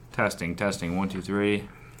Testing. 1, 2, 3.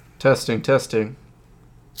 Testing.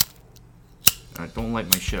 Alright, don't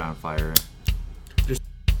light my shit on fire.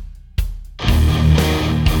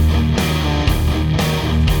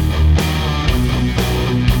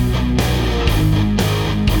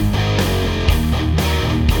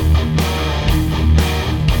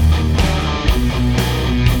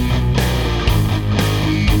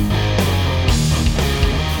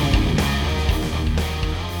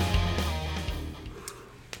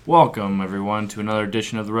 Welcome, everyone, to another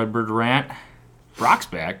edition of the Redbird Rant. Brock's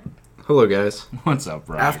back. Hello, guys. What's up,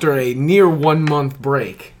 Brock? After a near 1 month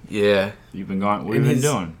break. Yeah. You've been gone. What have you been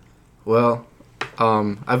doing? Well,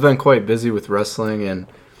 I've been quite busy with wrestling and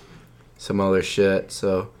some other shit.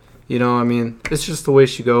 So, it's just the way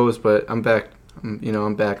she goes. But I'm back.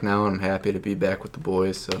 I'm back now, and I'm happy to be back with the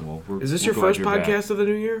boys. So, is this your first podcast of the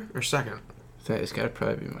new year or second? It's got to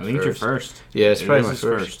probably be my first. I think it's your first. Yeah, it's probably my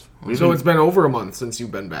first. So it's been over a month since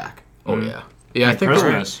you've been back. Oh yeah. Yeah, I think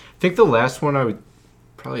Christmas. I think the last one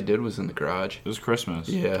probably did was in the garage. It was Christmas.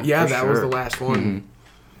 Yeah. Yeah, that was sure. the last one.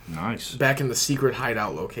 Mm-hmm. Nice. Back in the secret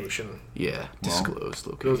hideout location. Yeah, disclosed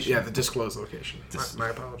location. Yeah, the disclosed location. My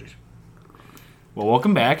apologies. Well,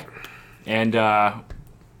 welcome back. And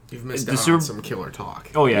you've missed out on some killer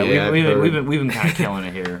talk. Oh yeah, yeah we've been kind of killing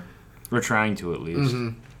it here. We're trying to at least.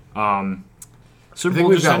 Mm-hmm. Super I think Bowl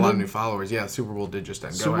we've just got ended. a lot of new followers. Yeah, the Super Bowl did just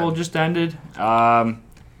end. Super Bowl just ended.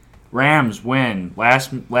 Rams win.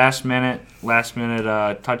 Last minute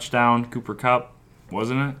touchdown. Cooper Kupp,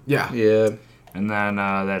 wasn't it? Yeah. Yeah. And then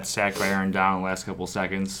that sack by Aaron Donald last couple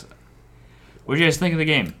seconds. What did you guys think of the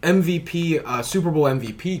game? MVP, Super Bowl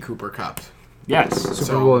MVP Cooper Kupp. Yes.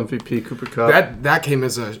 Super Bowl MVP Cooper Kupp. That came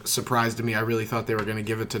as a surprise to me. I really thought they were going to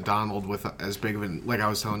give it to Donald with as big of an, like I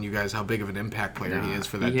was telling you guys, how big of an impact player he is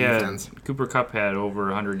for that defense. Cooper Kupp had over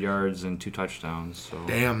 100 yards and 2 touchdowns. So.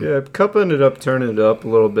 Damn. Yeah, Kupp ended up turning it up a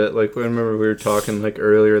little bit. Like, I remember we were talking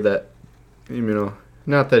earlier that,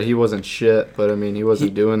 not that he wasn't shit, but he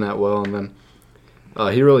wasn't doing that well. And then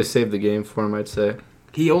he really saved the game for him, I'd say.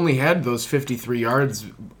 He only had those 53 yards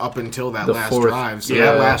up until that last fourth drive. So yeah.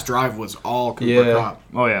 that last drive was all Cooper Kupp.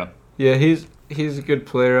 Oh, yeah. Yeah, he's a good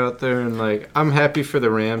player out there, and I'm happy for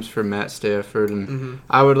the Rams for Matt Stafford, and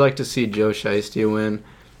I would like to see Joe Shiesty win,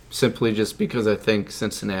 simply just because I think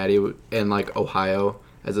Cincinnati and Ohio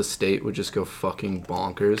as a state would just go fucking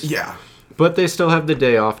bonkers. Yeah. But they still have the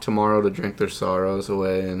day off tomorrow to drink their sorrows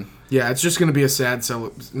away, and yeah, it's just going to be a sad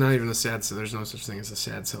not even a sad. There's no such thing as a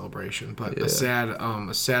sad celebration, but a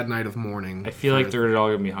sad night of mourning. I feel like they're all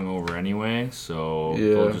gonna be hungover anyway, so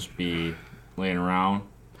they'll just be laying around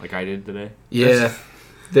like I did today. Yeah,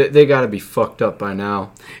 they got to be fucked up by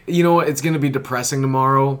now. You know what? It's going to be depressing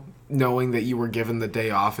tomorrow, knowing that you were given the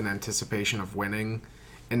day off in anticipation of winning.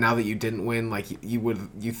 And now that you didn't win,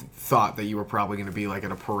 you thought that you were probably going to be at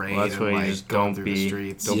a parade and just going through the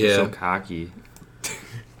streets. Don't be so cocky.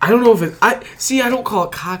 I don't know if I don't call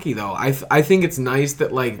it cocky though. I think it's nice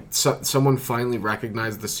that someone finally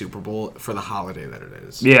recognized the Super Bowl for the holiday that it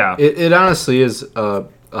is. Yeah, it honestly is a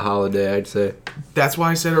holiday, I'd say. That's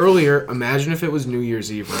why I said earlier. Imagine if it was New Year's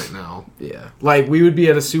Eve right now. Yeah, we would be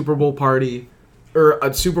at a Super Bowl party. Or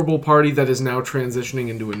a Super Bowl party that is now transitioning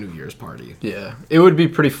into a New Year's party. Yeah, it would be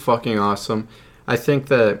pretty fucking awesome. That's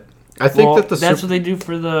what they do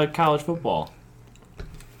for the college football.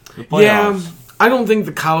 The playoffs. Yeah, I don't think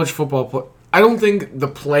the college football. I don't think the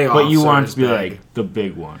playoffs. But you want it to be big. the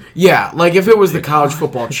big one. Yeah, if it was the college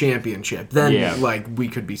football championship, then we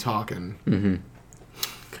could be talking. Mm-hmm.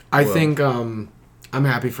 I think I'm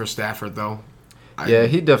happy for Stafford though. Yeah,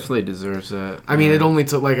 he definitely deserves that. It only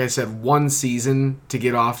took, like I said, one season to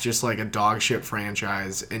get off just a dog shit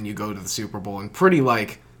franchise, and you go to the Super Bowl in pretty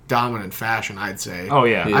dominant fashion, I'd say. Oh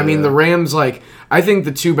yeah. The Rams, I think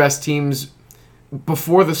the two best teams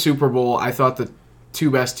before the Super Bowl. I thought the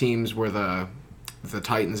two best teams were the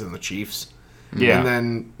Titans and the Chiefs. Yeah. And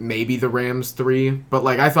then maybe the Rams 3, but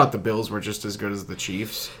I thought the Bills were just as good as the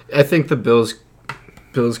Chiefs. I think the Bills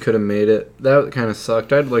could have made it. That kind of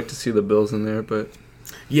sucked. I'd like to see the Bills in there, but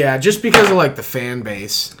yeah, just because of the fan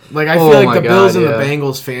base. I feel the Bills and the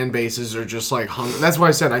Bengals fan bases are just that's why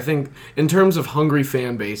I said I think in terms of hungry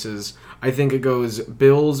fan bases, I think it goes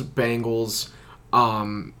Bills, Bengals,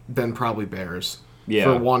 then probably Bears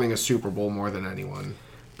for wanting a Super Bowl more than anyone.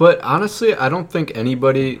 But honestly, I don't think any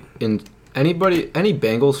Bengals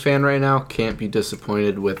fan right now can't be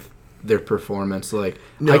disappointed with their performance.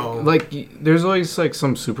 No. There's always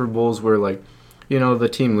some Super Bowls where the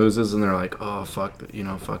team loses and they're oh fuck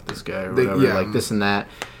this guy or whatever, this and that.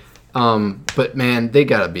 But man, they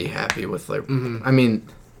gotta be happy with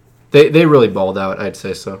they really balled out, I'd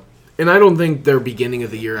say so. And I don't think their beginning of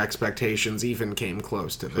the year expectations even came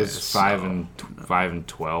close to this. It's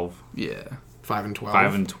 5-12. Yeah.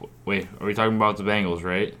 5-12. Wait, are we talking about the Bengals,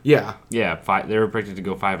 right? Yeah. Yeah, they were predicted to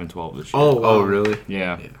go 5-12 this year. Oh, wow. Oh, really?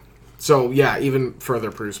 Yeah. So yeah, even further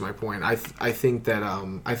proves my point. I think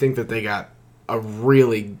that they got a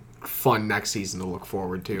really fun next season to look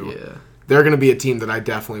forward to. Yeah. They're going to be a team that I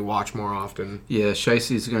definitely watch more often. Yeah,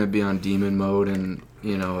 Shicey's going to be on demon mode, and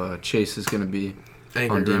Chase is going to be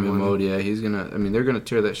on demon mode. Yeah, he's gonna. I mean, they're going to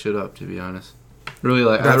tear that shit up. To be honest, really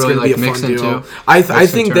like. That's I really gonna like be a fun Mixon duo. too. I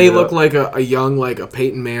think they look like a young like a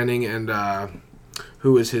Peyton Manning and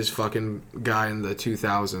who was his fucking guy in the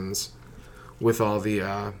 2000s with all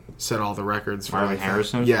the set all the records for Marvin like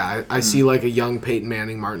Harrison. Yeah, I see like a young Peyton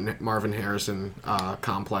Manning, Marvin Harrison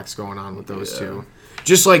complex going on with those two.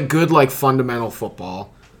 Just like good like fundamental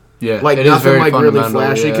football. Yeah, like nothing like really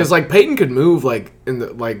flashy because like Peyton could move like in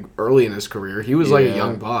the like early in his career. He was like a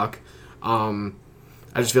young buck. I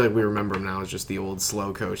just feel like we remember him now as just the old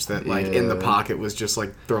slow coach that like in the pocket was just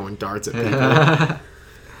like throwing darts at people.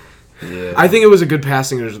 Yeah. I think it was a good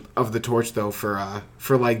passing of the torch though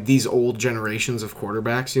for like these old generations of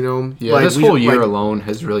quarterbacks. Yeah, like, this whole year alone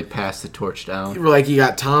has really passed the torch down. Like you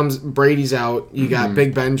got Brady's out, you got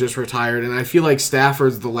Big Ben just retired, and I feel like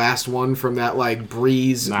Stafford's the last one from that like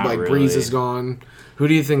Breeze. Not like really. Breeze is gone. Who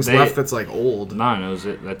do you think's left that's like old? None.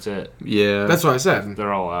 That's it. Yeah, That's what I said.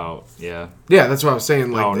 They're all out. Yeah. Yeah, that's what I was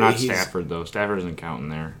saying. Like, not Stafford though. Stafford isn't counting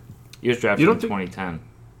there. He was drafted in 2010.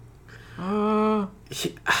 I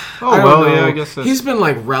guess he's been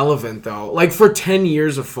like relevant though. Like for 10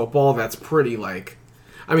 years of football, that's pretty like.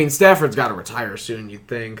 I mean, Stafford's got to retire soon. You'd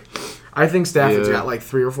think. I think Stafford's got like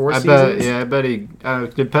 3 or 4 seasons. I bet he.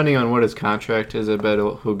 Depending on what his contract is, I bet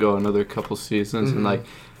he'll go another couple seasons, and like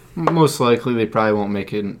most likely they probably won't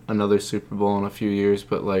make it another Super Bowl in a few years.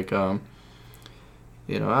 But like, I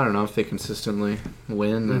don't know if they consistently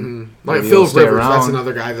win. Then like Phil Rivers, that's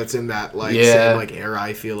another guy that's in that like same like era.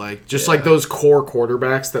 I feel like just like those core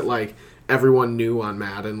quarterbacks that like everyone knew on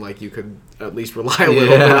Madden, like you could at least rely a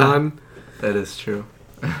little bit on. That is true.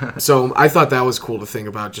 So I thought that was cool to think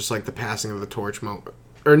about, just like the passing of the torch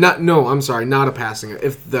or not. No, I'm sorry, not a passing.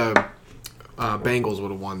 If the Bengals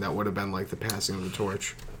would have won, that would have been like the passing of the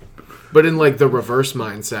torch. But in like the reverse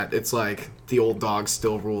mindset, it's like the old dogs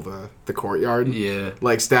still rule the courtyard. Yeah.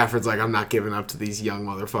 Like Stafford's like, I'm not giving up to these young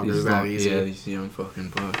motherfuckers that easy. Yeah, these young fucking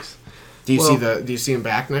bucks. Do you see him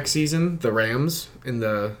back next season? The Rams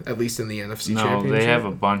at least in the NFC Championship. No, they have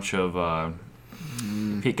a bunch of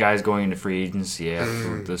guys going into free agency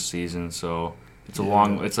after this season, so it's a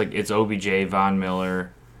long. It's OBJ, Von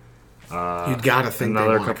Miller. You'd gotta think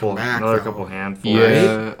another they come back. couple handfuls.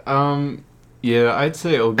 Yeah. Yeah, I'd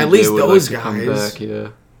say OBJ at least would those like guys. to come back, yeah.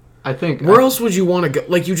 I think. Where else would you want to go?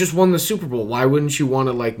 Like, you just won the Super Bowl. Why wouldn't you want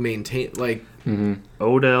to like maintain like?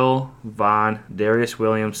 Odell, Vaughn, Darius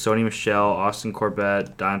Williams, Sony Michel, Austin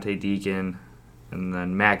Corbett, Dante Deacon, and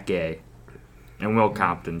then Matt Gay, and Will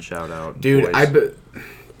Compton. Shout out, dude. boys.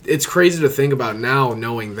 It's crazy to think about now,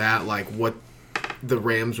 knowing that like what the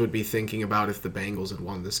Rams would be thinking about if the Bengals had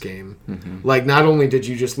won this game. Like, not only did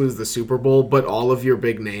you just lose the Super Bowl, but all of your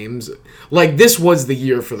big names. Like, this was the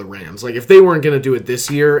year for the Rams. Like, if they weren't going to do it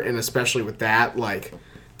this year, and especially with that, like,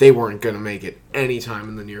 they weren't going to make it anytime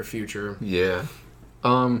in the near future. Yeah.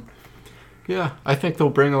 Yeah, I think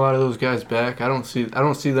they'll bring a lot of those guys back. I don't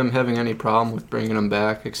see them having any problem with bringing them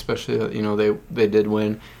back, especially, they did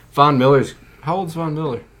win. Von Miller's, how old's Von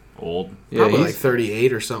Miller? Old. Yeah, probably like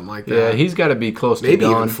 38 or something like that. Yeah, he's got to be close maybe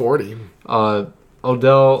to gone. Even 40.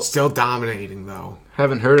 Odell. Still dominating, though.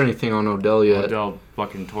 Haven't heard anything on Odell yet. Odell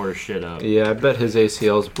fucking tore his shit up. Yeah, I bet his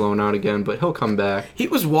ACL's blown out again, but he'll come back. He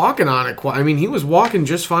was walking on it. He was walking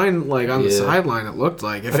just fine, like, on the sideline, it looked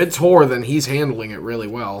like. If it tore, then he's handling it really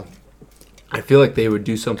well. I feel like they would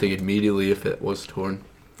do something immediately if it was torn.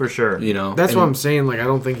 For sure. That's what I'm saying. Like, I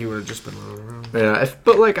don't think he would have just been running around. Yeah,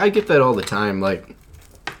 but, like, I get that all the time. Like,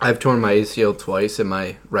 I've torn my ACL twice in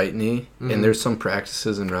my right knee, and there's some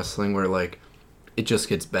practices in wrestling where, like, it just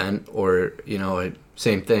gets bent, or,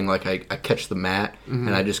 same thing. Like, I catch the mat,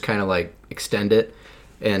 and I just kind of, like, extend it,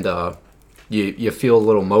 and you feel a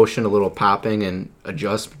little motion, a little popping and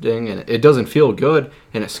adjusting, and it doesn't feel good,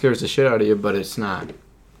 and it scares the shit out of you, but it's not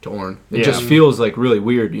torn. It just feels, like, really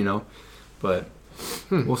weird, but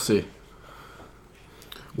we'll see.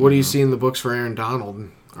 What do you see in the books for Aaron Donald?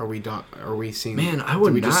 Are we seeing? Man, I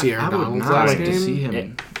would just see Aaron Donald's last game? To see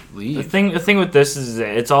him leave. The thing with this is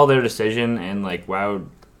that it's all their decision, and like, why would?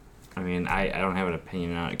 I mean, I don't have an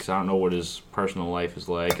opinion on it because I don't know what his personal life is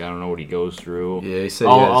like. I don't know what he goes through. Yeah, he said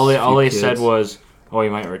all they said was, "Oh, he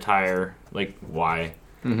might retire." Like, why?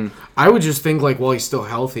 I would just think like, well, he's still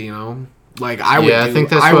healthy, you know. Like I would. Yeah, I think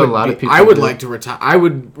that's what a lot of people. I would do. like to retire. I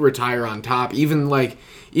would retire on top. Even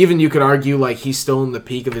you could argue like he's still in the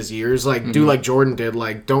peak of his years. Like do like Jordan did.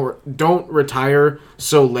 Like don't retire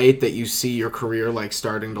so late that you see your career like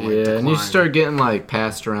starting to like decline. And you start getting like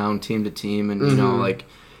passed around team to team, and you know like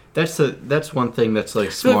that's one thing that's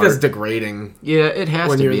like smart. I feel like that's degrading. Yeah, it has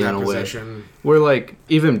when to you're be in in that a position. way. Where like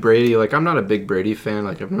even Brady, like I'm not a big Brady fan.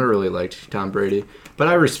 Like I've never really liked Tom Brady, but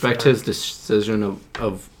I respect his decision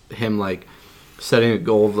of him like setting a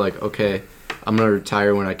goal of like, okay, I'm gonna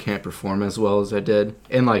retire when I can't perform as well as I did,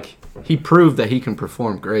 and like he proved that he can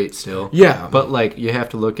perform great still. Yeah, but like you have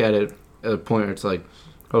to look at it at a point where it's like,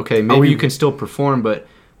 okay, maybe you can still perform, but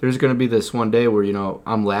there's gonna be this one day where you know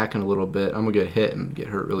I'm lacking a little bit. I'm gonna get hit and get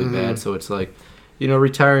hurt really bad. So it's like, you know,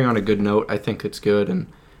 retiring on a good note, I think it's good. And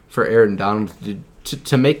for Aaron Donald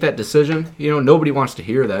to make that decision, you know, nobody wants to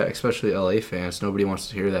hear that, especially LA fans. Nobody wants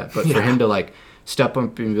to hear that. But for him to like step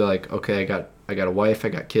up and be like, okay, I got a wife, I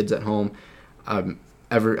got kids at home.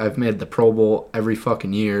 I've made the Pro Bowl every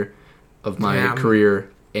fucking year of my career,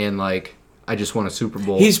 and like I just won a Super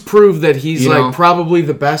Bowl. He's proved that he's You like know? probably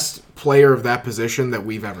the best player of that position that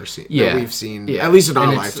we've ever seen. Yeah. That we've seen, Yeah. at least in our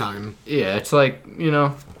And it's- lifetime. Yeah, it's like, you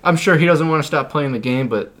know, I'm sure he doesn't want to stop playing the game,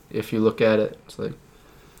 but if you look at it, it's like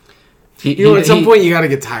At some point you got to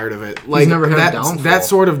get tired of it. Like never had a downfall. that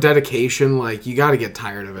sort of dedication, like you got to get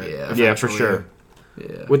tired of it. Yeah, for sure.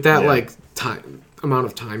 Yeah. With that like amount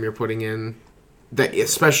of time you're putting in, that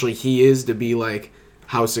especially he is to be like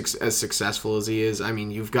as successful as he is. I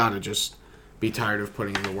mean, you've got to just be tired of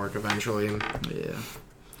putting in the work eventually. And Yeah.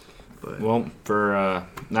 But Well, for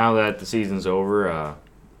now that the season's over,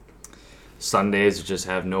 Sundays just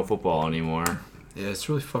have no football anymore. yeah, it's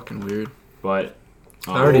really fucking weird. But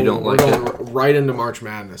I already don't we're like going it. right into March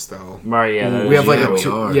Madness though. Right, yeah, that We have is like Yeah, a we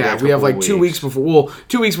two, are. yeah, we have couple like 2 weeks before. Well,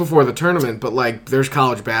 2 weeks before the tournament, but like there's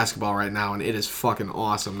college basketball right now, and it is fucking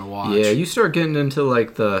awesome to watch. Yeah, you start getting into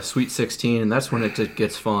like the Sweet 16, and that's when it just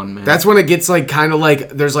gets fun, man. That's when it gets like kind of like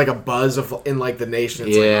there's like a buzz in like the nation.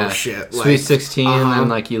 It's like, oh shit, like, Sweet 16, and then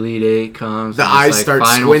like Elite 8 comes. the and it's, eyes like, start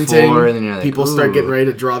Final squinting. Four, and then you're like, people start ooh. getting ready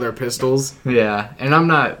to draw their pistols. Yeah, and I'm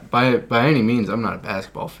not by any means I'm not a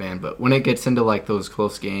basketball fan, but when it gets into like those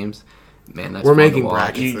close games, man, that's We're fun to making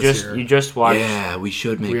watch. brackets. you just watch Yeah, we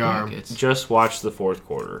should make We are. brackets. just watch the fourth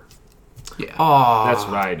quarter. Yeah. Oh, That's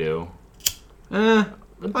what I do. I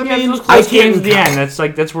Yeah, mean, those I close can't games at the count-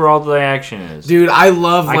 end. That's where all the action is. dude, I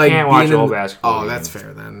love I like can't watch being all in, basketball Oh, that's games.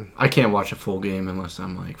 fair then. I can't watch a full game unless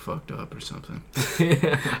I'm like fucked up or something.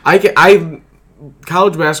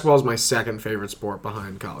 College basketball is my second favorite sport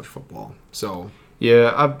behind college football. So,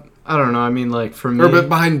 Yeah, I don't know. I mean, like for me, or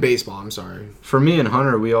behind baseball. I'm sorry. for me and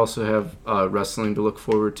Hunter, we also have wrestling to look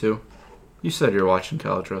forward to. You said you're watching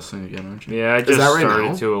college wrestling again, aren't you? Yeah, I just that right started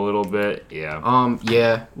now? to a little bit. Yeah,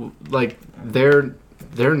 Yeah, like their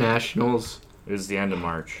nationals it was the end of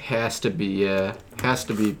March. has to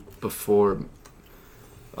be before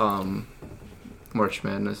March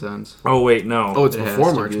Madness ends. Oh wait, no. Oh, it's It has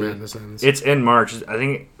before to March be. Madness ends. It's in March. I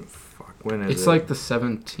think. Fuck, when is it? It's like the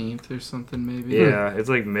 17th or something, maybe. Yeah, it's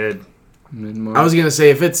like mid. Mid-March. I was gonna say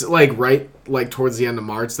if it's like right like towards the end of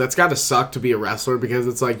March, that's got to suck to be a wrestler because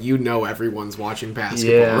it's like everyone's watching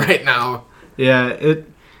basketball Yeah. right now. Yeah,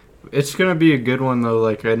 it's gonna be a good one though.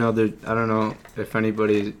 Like I know that I don't know if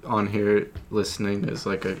anybody on here listening is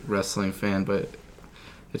like a wrestling fan, but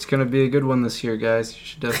it's gonna be a good one this year, guys. You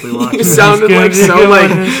should definitely watch You it. sounded gonna like be a so good like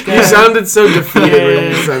one, this guy. you sounded so defeated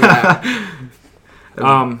when you said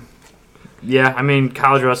that. Yeah, I mean,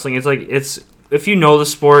 college wrestling. It's if you know the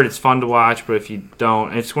sport, it's fun to watch. But if you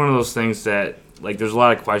don't, it's one of those things that like there's a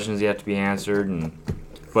lot of questions you have to be answered,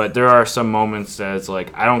 but there are some moments that it's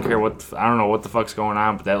like I don't care I don't know what the fuck's going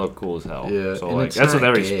on, but that looked cool as hell. Yeah, so and like it's that's with not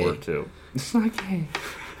every gay. sport too. It's not gay.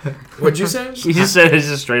 What'd you say? He just said it's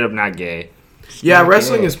just straight up not gay. Yeah, not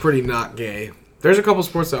wrestling gay. is pretty not gay. There's a couple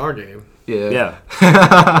sports that are gay. Yeah. Yeah.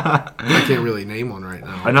 I can't really name one right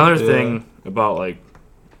now. Another Yeah. thing about like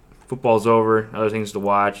football's over. Other things to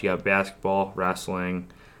watch. You got basketball, wrestling.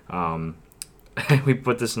 We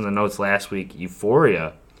put this in the notes last week.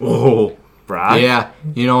 Euphoria, Oh. brah. Yeah.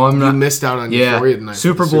 You know I'm You not. missed out on Yeah. Euphoria tonight.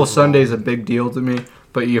 Super Bowl Sunday is a big deal to me,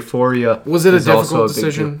 but Euphoria Was it a is also difficult big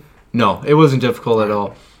decision? deal. No, it wasn't difficult at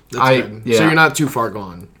all. That's good. Yeah. So you're not too far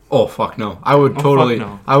gone. Oh fuck no! I would fuck totally,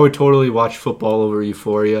 no. I would totally watch football over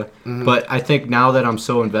Euphoria. Mm-hmm. But I think now that I'm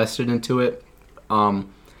so invested into it, I'm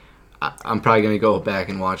probably gonna go back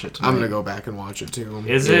and watch it tonight. I'm gonna go back and watch it too.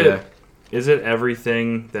 Is it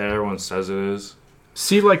everything that everyone says it is?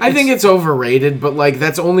 See, like I think it's overrated, but like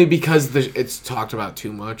that's only because it's talked about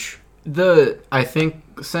too much. I think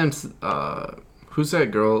since Who's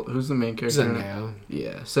that girl? Who's the main character? Zendaya.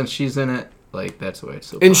 Yeah, since she's in it, like that's why it's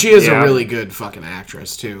so. And she is a really good fucking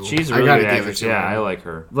actress too. She's a really good actress. Yeah, I like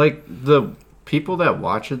her. Like the people that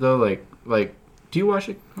watch it though, like, do you watch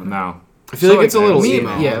it? No. I feel like it's a little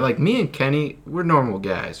emo. Yeah, like me and Kenny, we're normal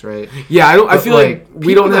guys, right? Yeah, I feel like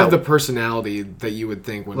we don't have the personality that you would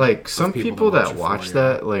think. Like some people that watch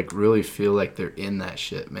that like really feel like they're in that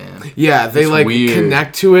shit, man. Yeah, they like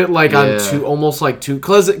connect to it like on almost like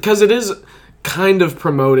because it is kind of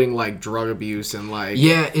promoting like drug abuse and like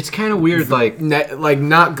it's kind of weird like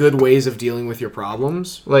not good ways of dealing with your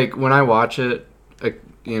problems. Like when I watch it,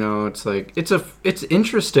 it's like it's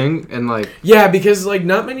interesting and like because like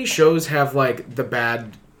not many shows have like the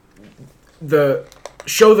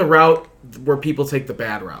route where people take the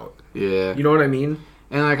bad route. Yeah, you know what I mean.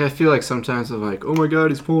 And like I feel like sometimes I'm like, oh my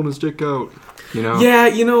god, he's pulling his dick out. Yeah,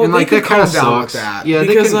 and like that kind of sucks. That. Yeah,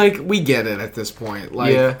 because like we get it at this point.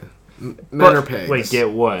 Like men are pigs. Wait,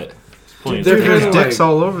 get what? There's dicks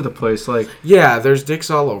all over the place. Like there's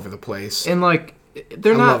dicks all over the place. And like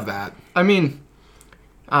they're not. I love that. I mean,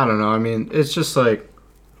 I don't know. I mean, it's just like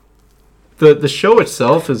the show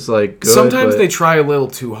itself is like good. Sometimes they try a little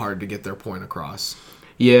too hard to get their point across.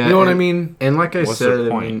 Yeah, you know what I mean. And like I said,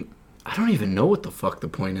 I mean, I don't even know what the fuck the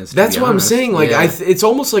point is. That's what I'm saying. Like, it's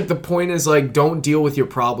almost like the point is like, don't deal with your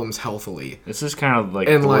problems healthily. This is kind of like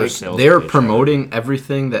and like they're promoting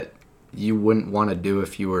everything that you wouldn't want to do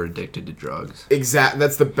if you were addicted to drugs. Exactly.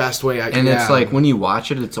 That's the best way I can. And it's like when you watch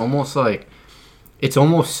it, it's almost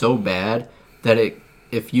so bad that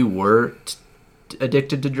if you were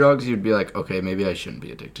addicted to drugs, you'd be like, okay, maybe I shouldn't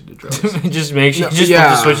be addicted to drugs. Just make sure.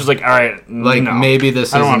 The switch is like, all right, like maybe this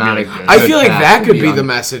is not a good I feel like that could be the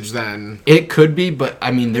message then. It could be, but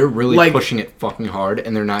I mean, they're really pushing it fucking hard,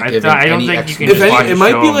 and they're not giving any explanation. It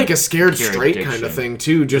might be like a scared straight kind of thing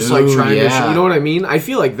too, just like trying to. You know what I mean? I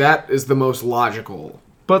feel like that is the most logical.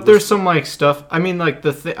 But there's some like stuff. I mean, like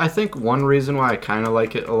I think one reason why I kind of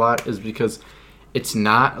like it a lot is because it's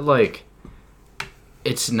not like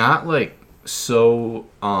so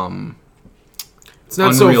it's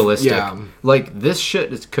not unrealistic. So, like this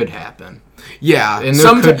shit could happen. Yeah, and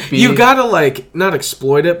sometimes you gotta like not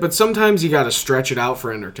exploit it, but sometimes you gotta stretch it out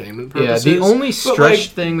for entertainment purposes. Yeah, the only stretch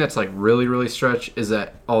thing that's like really really stretch is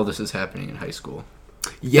that all this is happening in high school.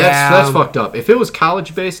 Yeah, that's fucked up. If it was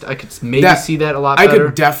college based, I could maybe see that a lot better. I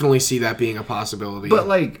could definitely see that being a possibility. But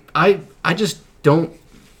like I just don't.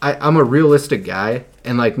 I'm a realistic guy,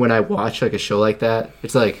 and like when I watch like a show like that,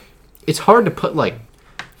 it's like it's hard to put like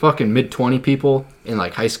fucking mid-20 people in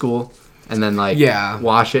like high school and then like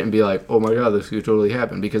watch it and be like, oh my god, this could totally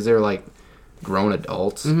happen, because they're like grown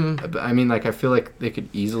adults. Mm-hmm. I mean, like I feel like they could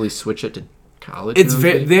easily switch it to college.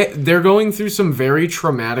 They're going through some very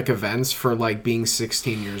traumatic events for like being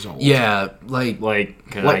 16 years old. Yeah, like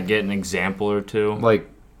can I get an example or two? Like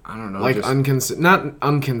I don't know, like not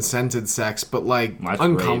unconsented sex, but like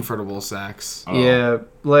uncomfortable sex. Oh.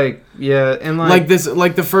 Yeah, and like this,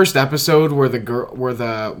 like the first episode where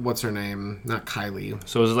what's her name? Not Kylie.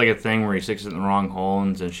 So is it like a thing where he sticks it in the wrong hole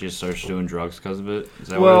and then she just starts doing drugs because of it? Is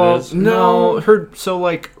that what it is? No,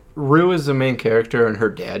 like Rue is the main character, and her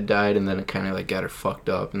dad died, and then it kind of like got her fucked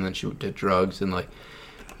up, and then she did drugs and like,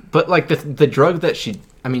 but like the drug that she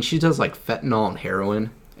does like fentanyl and heroin.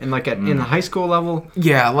 And like in the high school level, like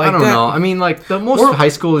I don't know. I mean, like the most high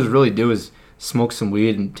schoolers really do is smoke some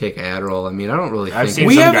weed and take Adderall. I mean, I don't really think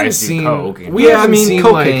we haven't seen coke.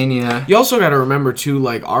 Cocaine. Yeah. You also got to remember too,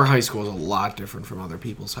 like our high school is a lot different from other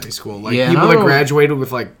people's high school. Like people that graduated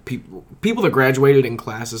with like people that graduated in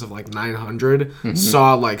classes of like 900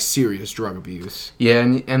 saw like serious drug abuse. Yeah,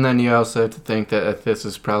 and then you also have to think that this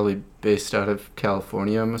is probably based out of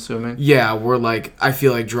California, I'm assuming. Yeah, we're like, I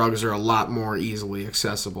feel like drugs are a lot more easily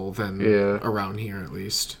accessible than around here, at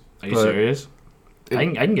least. Are you serious? I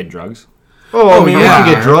can get drugs. Oh, you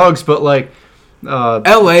can get drugs, but like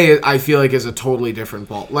LA, I feel like is a totally different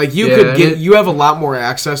ball. Like you have a lot more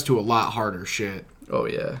access to a lot harder shit. Oh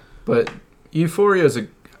yeah, but Euphoria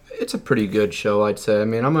it's a pretty good show, I'd say. I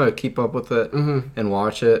mean, I'm gonna keep up with it and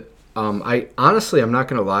watch it. I'm not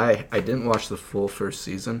gonna lie, I didn't watch the full first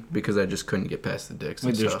season because I just couldn't get past the dicks. Wait,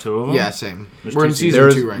 and there's stuff. 2 of them? Yeah, same. We're in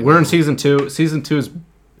season 2 right now. We're in season 2. Season 2 is,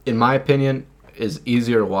 in my opinion, is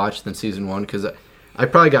easier to watch than season 1 because I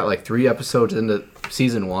probably got like 3 episodes into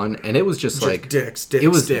season 1 and it was just like dicks,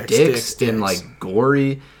 and like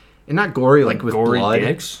gory. And not gory like with gory blood.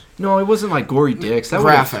 Dicks? No, it wasn't like gory dicks. That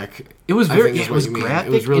graphic. It was very. It was graphic.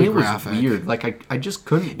 It was really and graphic. It was weird. Like I just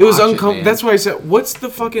couldn't. It was uncomfortable. That's why I said, what's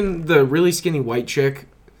the really skinny white chick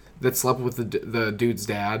that slept with the dude's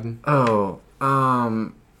dad? Oh,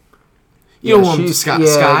 you know,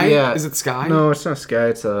 Sky. Yeah. Is it Sky? No, it's not Sky.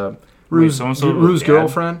 It's Rue's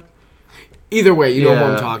girlfriend. Either way, you know what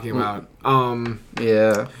I'm talking about.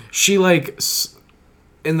 Yeah. She like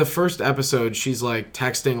in the first episode, she's like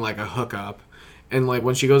texting like a hookup, and like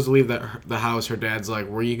when she goes to leave the house, her dad's like,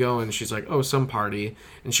 "Where you going?" And she's like, "Oh, some party."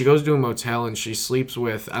 And she goes to a motel and she sleeps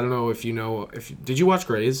with, I don't know if you know, did you watch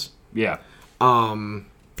Grey's? Yeah.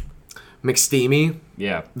 McSteamy.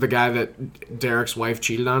 Yeah. The guy that Derek's wife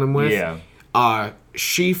cheated on him with. Yeah.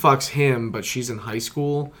 She fucks him, but she's in high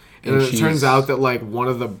school, and then it turns out that like one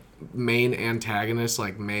of the main antagonists,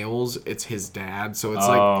 like males, it's his dad. So it's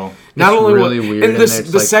like not only really weird. And the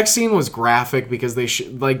sex scene was graphic because they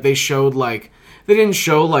showed like they didn't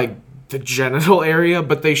show like the genital area,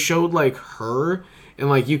 but they showed like her, and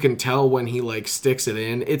like you can tell when he like sticks it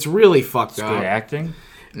in. It's really fucked up. Good acting.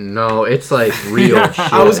 No, it's like real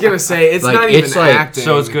shit. I was gonna say it's like, not even like, acting.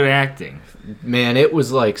 So it's good acting. Man, it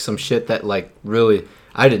was like some shit that like really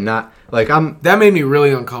I did not like. That made me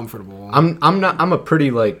really uncomfortable. I'm a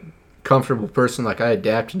pretty like comfortable person. Like I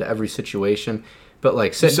adapt into every situation. But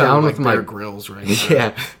like sitting down with my grills, right?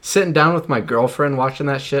 Yeah, sitting down with my girlfriend watching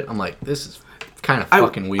that shit, I'm like, this is kind of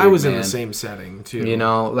fucking weird. I was man. in the same setting too. You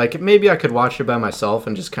know, like maybe I could watch it by myself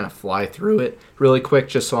and just kind of fly through it really quick,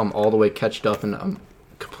 just so I'm all the way catched up and I'm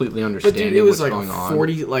completely understanding. But dude, it was what's like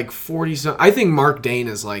going 40 something. I think Mark Dane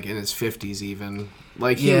is like in his 50s even.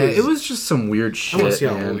 Like it was just some weird shit. I want to see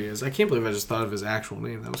how old he is. I can't believe I just thought of his actual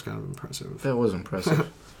name. That was kind of impressive. That was impressive.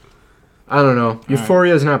 I don't know.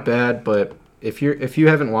 Euphoria is not bad, but if you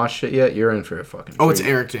haven't watched it yet, you're in for a fucking treat. Oh, it's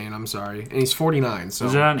Eric Dane. I'm sorry, and he's 49. So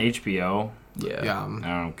is it on HBO? Yeah. Yeah.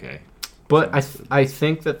 Oh, okay. But I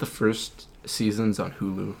think that the first season's on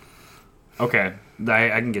Hulu. Okay,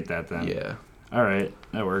 I can get that then. Yeah. All right,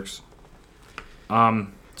 that works.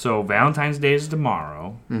 So Valentine's Day is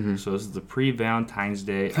tomorrow. Mm-hmm. So this is the pre-Valentine's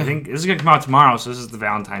Day. I think this is gonna come out tomorrow. So this is the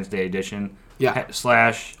Valentine's Day edition. Yeah.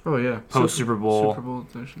 Slash. Oh yeah. Post Super Bowl. Super Bowl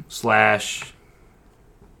edition. Slash.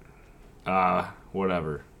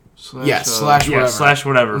 Whatever. Slash whatever. Yeah, slash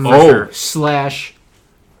whatever. For Oh, sure. slash.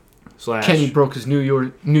 Slash. Kenny broke his New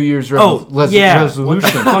Year's yeah.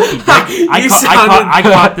 resolution. What the fuck he did? I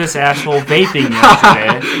caught this asshole vaping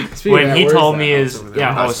yesterday when he told me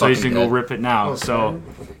so he's gonna go rip it now. So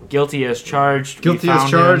guilty as charged. Guilty as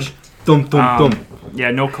charged. Dum dum dum. Yeah,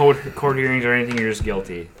 no court hearings or anything. You're just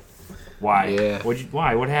guilty. Why? Yeah.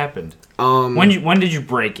 Why? What happened? When did you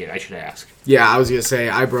break it? I should ask. Yeah, I was gonna say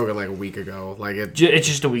I broke it like a week ago. Like It's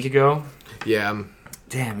just a week ago. Yeah.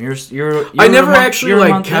 Damn, you're I never actually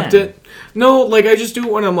like kept it. No, like I just do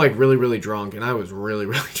it when I'm like really, really drunk, and I was really,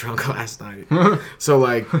 really drunk last night. So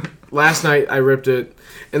like last night I ripped it,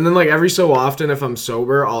 and then like every so often if I'm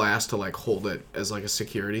sober, I'll ask to like hold it as like a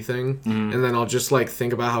security thing, and then I'll just like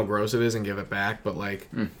think about how gross it is and give it back. But like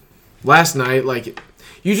last night, like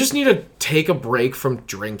you just need to take a break from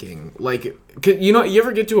drinking. Like, you know, you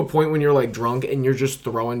ever get to a point when you're like drunk and you're just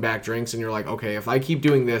throwing back drinks and you're like, okay, if I keep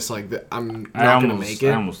doing this, like, I'm not gonna make it.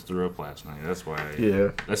 I almost threw up last night. That's why.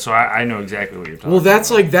 That's why I know exactly what you're talking. Well,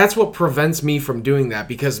 about. that's what prevents me from doing that,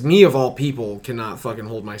 because me of all people cannot fucking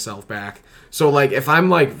hold myself back. So like, if I'm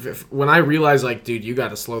like, when I realize like, dude, you got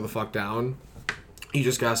to slow the fuck down. You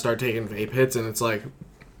just gotta start taking vape hits, and it's like.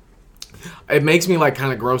 It makes me like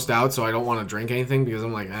kind of grossed out, so I don't want to drink anything because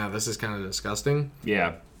I'm like, this is kind of disgusting.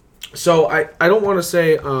 Yeah. So I don't want to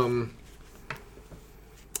say I'm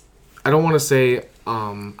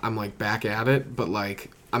like back at it, but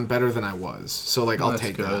like I'm better than I was. So like I'll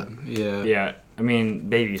take that. Yeah. Yeah. I mean,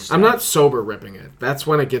 baby steps. I'm not sober ripping it. That's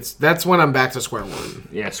when I'm back to square one.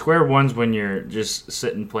 Yeah, square one's when you're just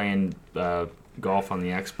sitting playing golf on the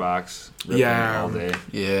Xbox. Ripping it all day.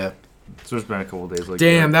 Yeah. So there's been a couple days like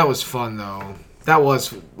Damn, that was fun though. That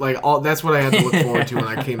was like that's what I had to look forward to when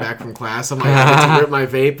I came back from class. I'm like, I get to rip my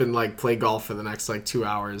vape and like play golf for the next like 2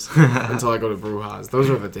 hours until I go to Brujas. Those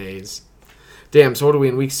are the days. Damn, so what are we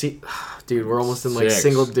in week Dude, we're almost in like 6.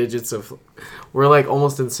 single digits of we're like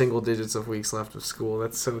almost in single digits of weeks left of school.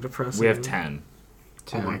 That's so depressing. We have 10.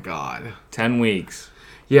 Oh my god. 10 weeks.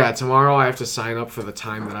 Yeah, tomorrow I have to sign up for the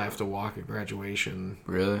time that I have to walk at graduation.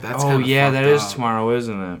 Really? That's that fucked is up. tomorrow,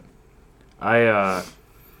 isn't it?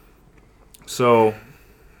 So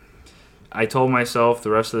I told myself the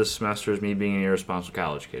rest of this semester is me being an irresponsible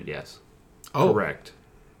college kid. Yes. Oh. Correct.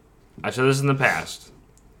 I said this in the past.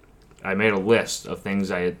 I made a list of things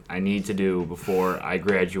I need to do before I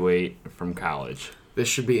graduate from college. This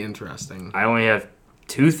should be interesting. I only have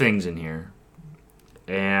 2 things in here,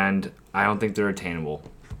 and I don't think they're attainable.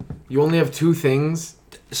 You only have 2 things?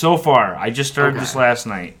 So far, I just started Okay. this last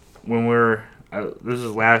night when this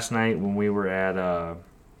is last night when we were at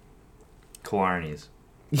Killarney's.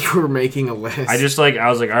 You were making a list. I was like, all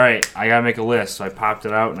right, I gotta make a list. So I popped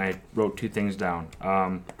it out and I wrote 2 things down.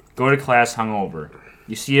 Go to class hungover.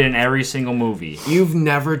 You see it in every single movie. You've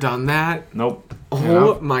never done that? Nope.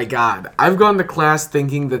 Oh my god. I've gone to class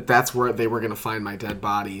thinking that that's where they were going to find my dead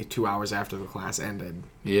body 2 hours after the class ended.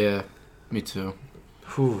 Yeah, me too.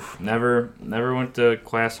 Whew. Never went to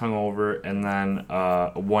class hungover, and then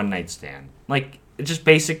a one-night stand. Like, just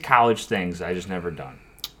basic college things I just never done.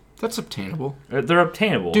 That's obtainable. They're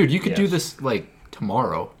obtainable. Dude, you could do this, like,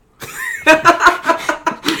 tomorrow.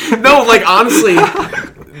 No, like, honestly,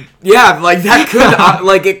 yeah, like, that could,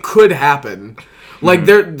 like, it could happen. Like,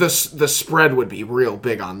 the spread would be real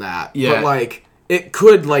big on that. Yeah. But, like, it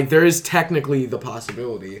could, like, there is technically the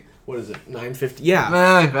possibility. What is it, 9:50? Yeah.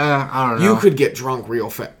 I don't know. You could get drunk real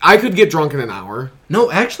fast. I could get drunk in an hour.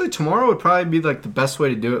 No, actually, tomorrow would probably be, like, the best way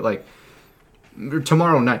to do it, like,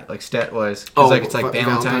 tomorrow night, like, stat-wise. Because, like, it's, like,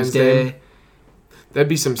 Valentine's Day. That'd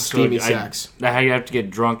be some steamy sex. I have to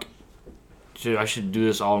get drunk. I should do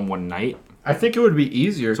this all in one night. I think it would be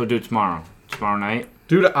easier. So do it tomorrow. Tomorrow night.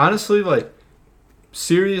 Dude, honestly, like,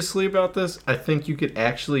 seriously about this, I think you could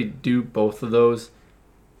actually do both of those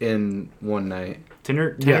in one night.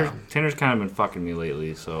 Tinder's kind of been fucking me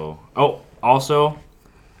lately, so... Oh, also,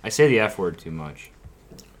 I say the F word too much.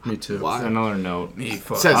 Me too. Why? Another note.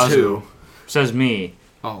 Says who? Says me.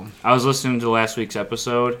 Oh. I was listening to last week's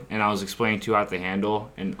episode, and I was explaining Too Hot to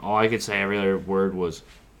Handle, and all I could say every other word was,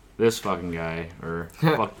 this fucking guy, or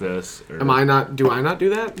fuck this. Or, Do I not do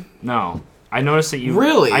that? No. I noticed that you...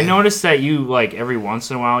 Really? I noticed that you, like, every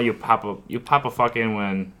once in a while, you pop a fucking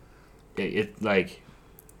when it like...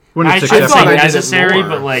 When I it's should say I did it necessary, more.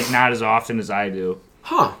 but, like, not as often as I do.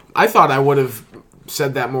 Huh. I thought I would have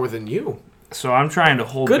said that more than you. So I'm trying to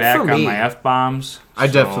hold Good back for on me. my F-bombs. I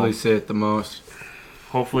so definitely say it the most.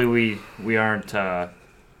 Hopefully we aren't I'm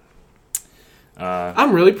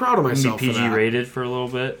really proud of be myself PG for that. rated for a little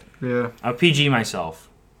bit. Yeah. I'll PG myself.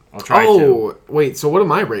 I'll try to. Oh, wait. So what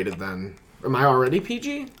am I rated then? Am I already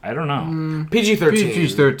PG? I don't know. PG-13.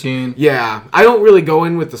 PG-13. Yeah. I don't really go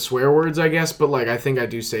in with the swear words, I guess, but, like, I think I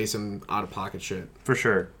do say some out-of-pocket shit. For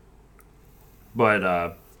sure.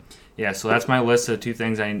 But, yeah, so that's my list of 2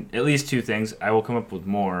 things. At least 2 things. I will come up with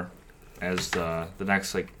more as the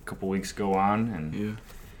next, like, couple weeks go on. And Yeah.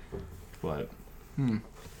 But,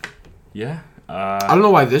 yeah. I don't know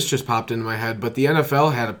why this just popped into my head, but the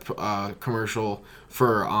NFL had a commercial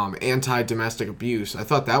for anti-domestic abuse. I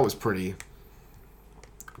thought that was pretty...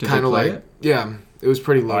 Kind of like... it? Yeah. It was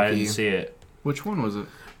pretty I low-key. didn't see it. Which one was it?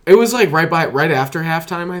 It was like right after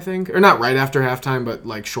halftime, I think, or not right after halftime, but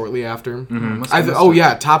like shortly after.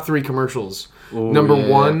 Mm-hmm. Top 3 commercials. Ooh, Number yeah.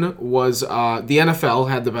 1 was the NFL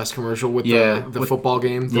had the best commercial with the football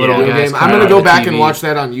game, the little video guys game. I'm coming gonna out go of the back and TV. watch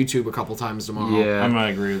that on YouTube a couple times tomorrow. Yeah. I'm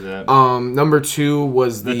gonna agree with that. Number 2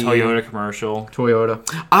 was the Toyota commercial. Toyota.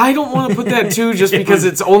 I don't want to put that too, just because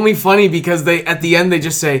it's only funny because they at the end they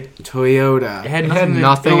just say Toyota. It had It nothing. had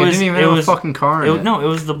nothing. It was- didn't even it have a was- fucking car in it. No, it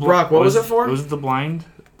was the Brock, what was it for? It was the blind.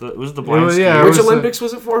 It was the blind. was- yeah, skier. it Which was Olympics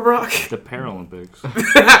was it for, Brock? The Paralympics.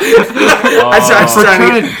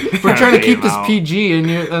 We're trying to Hey, keep this Mal. PG, and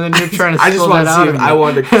then you're trying to I just spill wanted that to out. see. of I me.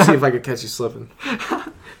 wanted to see if I could catch you slipping.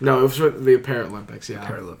 No, it was for the Paralympics. Yeah,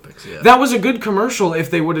 Paralympics. Yeah. that was a good commercial if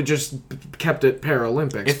they would have just kept it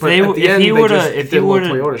Paralympics. If but they, at the if end, he they would just have, if did he a would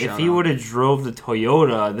little have, Toyota if shout he out. would have drove the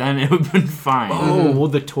Toyota, then it would have been fine. Oh well,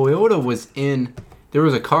 the Toyota was in. There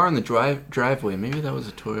was a car in the driveway. Maybe that was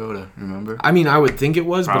a Toyota. Remember? I mean, I would think it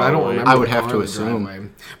was, but I don't Probably. remember. I would the have car to in the assume. driveway.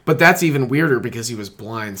 But that's even weirder because he was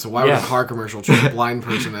blind. So why would Yeah. a car commercial treat a blind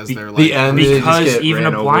person as their the end. They just Because get even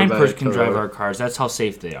ran a over blind by person a can drive Toyota. our cars. That's how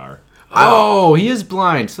safe they are. Oh, he is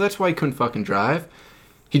blind, so that's why he couldn't fucking drive.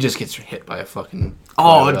 He just gets hit by a fucking.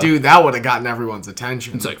 Oh, Toyota. dude, that would have gotten everyone's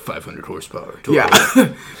attention. It's like 500 horsepower. Toyota.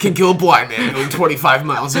 Yeah, can kill a blind man going 25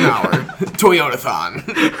 miles an hour. Toyota-thon.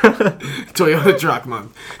 Toyota truck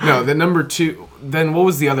month. No, the number 2. Then what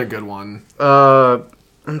was the other good one?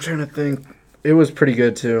 I'm trying to think. It was pretty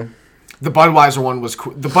good too. The Budweiser one was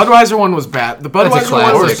cool. The Budweiser one was bad. The That's a Budweiser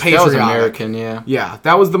one was classic. That patriotic. was American, yeah. Yeah,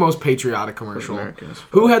 that was the most patriotic commercial. Americans.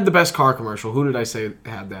 Who had the best car commercial? Who did I say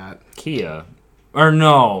had that? Kia, or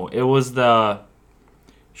no, it was the.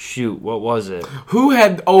 Shoot, what was it? Who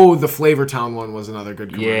had? Oh, the Flavortown one was another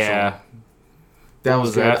good commercial. Yeah, that What was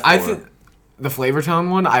was good. that I for? think the Flavortown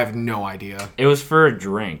one. I have no idea. it was for a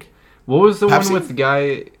drink. What was the Pepsi? one with the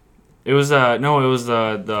guy? It was no, it was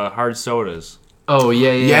the hard sodas. Oh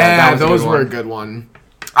yeah. Yeah, that was a those good were a one. good one.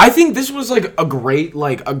 I think this was like a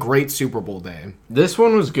great Super Bowl day. This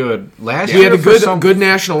one was good. Last We year had a for good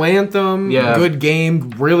national anthem, Yeah. good game,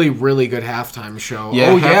 really good halftime show.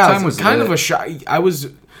 Yeah, oh yeah, halftime was kind lit. of a shock. I was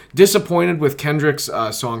disappointed with Kendrick's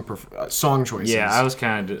song choices. Yeah, I was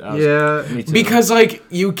kind of. Me too. Because like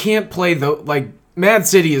you can't play Mad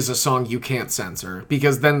City is a song you can't censor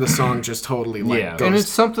because then the song just totally goes. And it's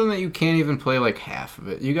something that you can't even play like half of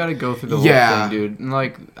it. You got to go through the whole thing, dude. And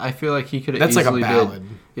like I feel like he could have easily like a ballad.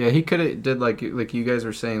 He could have did like you guys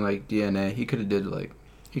were saying like DNA. He could have did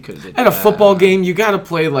at a football game. You got to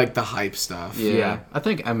play like the hype stuff. Yeah. I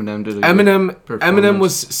think Eminem did. Eminem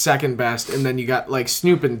was second best, and then you got like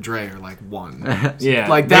Snoop and Dre are like one. Yeah,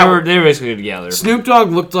 like they were basically together. Snoop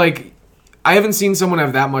Dogg looked like. I haven't seen someone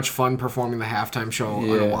have that much fun performing the halftime show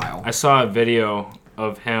in a while. I saw a video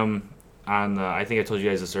of him on the. I think I told you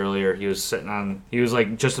guys this earlier. He was he was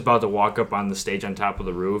like just about to walk up on the stage on top of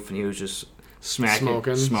the roof, and he was just smoking.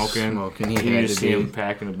 He You just see him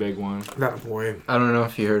packing a big one. That boy. I don't know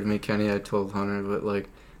if you heard me, Kenny. I told Hunter, but like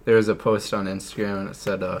there was a post on Instagram and it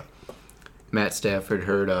said Matt Stafford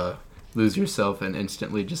heard "Lose Yourself" and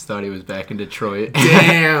instantly just thought he was back in Detroit.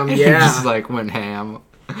 Damn, yeah. Just like went ham.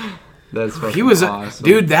 That's fucking awesome.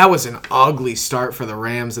 Dude, that was an ugly start for the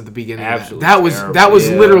Rams at the beginning. Absolutely that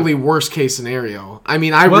was literally worst case scenario. I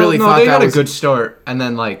mean, really thought they that had was a good start, and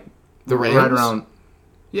then like the Rams right around.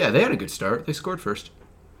 Yeah, they had a good start. They scored first.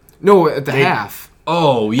 No, at the half.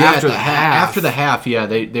 Oh yeah, after the half. After the half, yeah,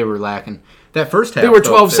 they were lacking. That first half, they were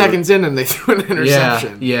 12 seconds in and they threw an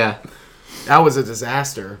interception. Yeah. That was a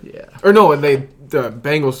disaster. Yeah. Or no, the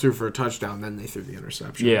Bengals threw for a touchdown, then they threw the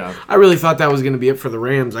interception. Yeah. I really thought that was going to be it for the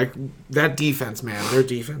Rams. That defense, man, their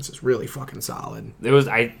defense is really fucking solid. It was.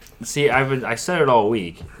 I said it all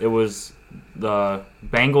week. It was the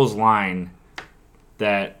Bengals line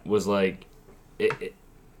that was like,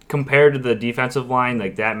 compared to the defensive line,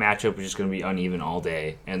 like that matchup was just going to be uneven all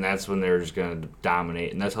day, and that's when they were just going to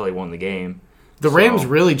dominate, and that's how they won the game. The Rams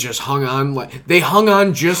really just hung on. They hung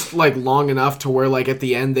on just long enough to where at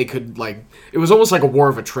the end they could it was almost like a war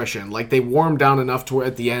of attrition. They warmed down enough to where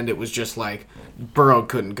at the end it was just Burrow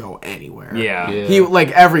couldn't go anywhere. Yeah. He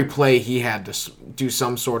every play he had to do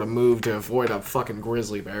some sort of move to avoid a fucking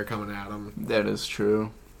grizzly bear coming at him. That is true.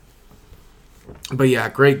 But yeah,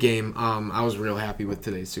 great game. I was real happy with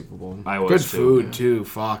today's Super Bowl. I was good too, food too.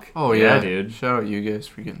 Fuck. Oh yeah, dude. Shout out you guys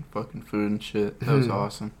for getting fucking food and shit. That was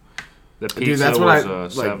awesome. The pizza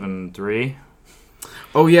was 7-3.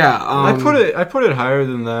 Oh yeah, I put it higher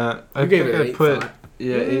than that. I gave it 8.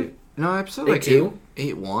 Yeah, 8. No, I said 8-2?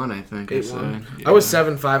 8-1. I think 8-1. Yeah. I was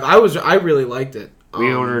 7-5. I really liked it.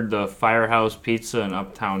 We ordered the Firehouse Pizza in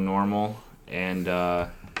Uptown Normal, and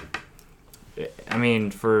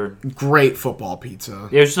for great football pizza.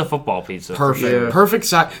 It was just a football pizza. Perfect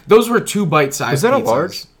size. Those were 2 bite-sized. Is that pizzas. A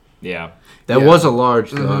large? Yeah. That was a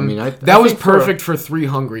large, though. Mm-hmm. I mean, that was perfect for 3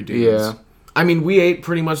 hungry dudes. Yeah. I mean, we ate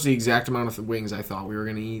pretty much the exact amount of wings I thought we were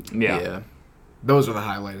gonna eat. Yeah. Those were the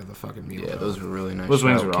highlight of the fucking meal. Yeah, those were really nice. Those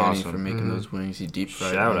wings were Kenny awesome. for making those wings. He deep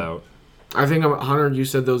fried Shout them. out. I think Hunter, you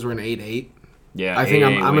said those were an 8-8. Yeah. I think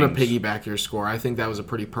I'm gonna piggyback your score. I think that was a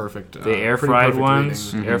pretty perfect. The air fried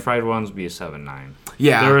ones. Reading. Air fried ones would be a 7-9.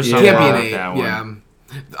 Yeah. There was can't be an 8. Yeah.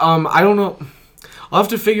 I don't know. I'll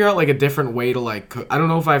have to figure out a different way to cook. I don't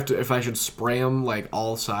know if I should spray them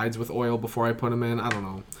all sides with oil before I put them in. I don't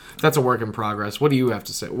know. That's a work in progress. What do you have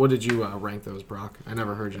to say? What did you rank those, Brock? I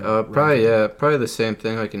never heard you. Probably the same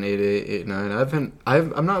thing, an 8-8, 8-9.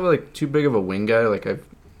 I'm not too big of a wing guy.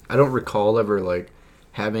 I don't recall ever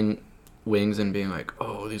having wings and being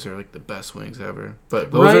oh, these are the best wings ever.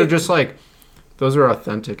 But those are just those are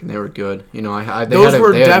authentic and they were good. They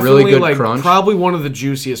had really good crunch. Probably one of the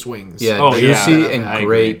juiciest wings. Yeah, juicy and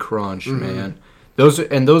great crunch, man. Those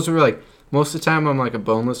were most of the time I'm a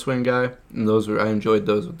boneless wing guy, and I enjoyed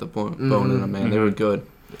those with the bone in them, man. They were good.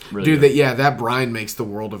 Really dude, that brine makes the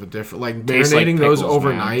world of a difference. Marinating those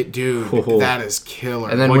overnight, man. Dude, that is killer.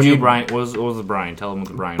 And then what was the brine? Tell them what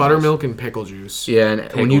the brine was. Buttermilk and pickle juice. Yeah,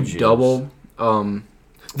 and when you double...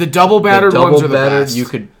 the double battered ones are the best. You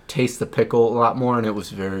could taste the pickle a lot more, and it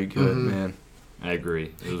was very good, man. I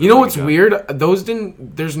agree. You know what's weird? Those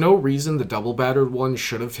didn't. There's no reason the double battered ones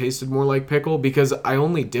should have tasted more like pickle because I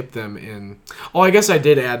only dipped them in. Oh, I guess I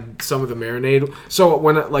did add some of the marinade. So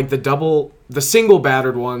when the single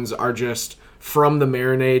battered ones are just from the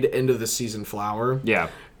marinade into the seasoned flour. Yeah.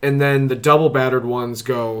 And then the double battered ones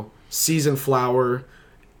go seasoned flour,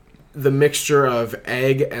 the mixture of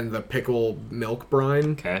egg and the pickle milk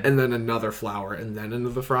brine, and then another flour, and then into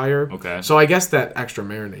the fryer. Okay. So I guess that extra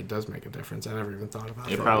marinade does make a difference. I never even thought about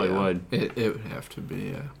it. It probably would. It would have to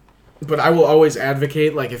be, yeah. But I will always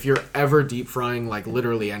advocate, if you're ever deep frying,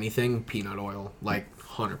 literally anything, peanut oil,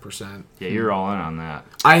 100%. Yeah, you're all in on that.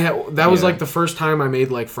 That was the first time I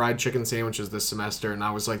made fried chicken sandwiches this semester, and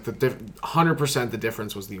I was 100% the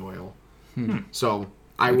difference was the oil. So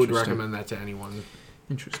I would recommend that to anyone.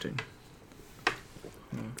 Interesting.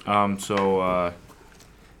 So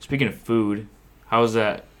speaking of food, how's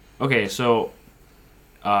that? Okay, so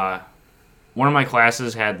one of my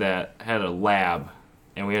classes had a lab,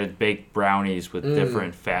 and we had to bake brownies with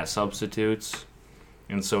different fat substitutes.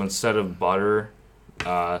 And so instead of butter,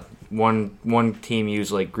 one team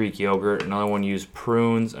used like Greek yogurt, another one used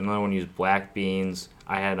prunes, another one used black beans.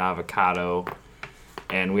 I had avocado,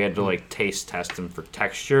 and we had to like taste test them for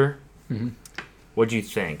texture. Mm-hmm. What'd you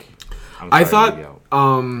think? I thought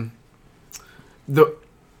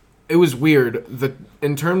it was weird.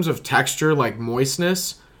 In terms of texture, like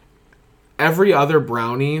moistness, every other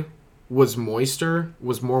brownie was more I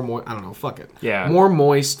don't know, fuck it. Yeah. More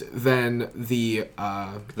moist than the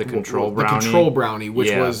control brownie. The control brownie,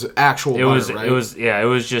 which was actual butter, right? It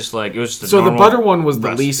was just like, it was the so the butter one was the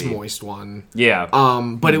recipe. least moist one. Yeah.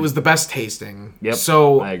 But it was the best tasting. Yep.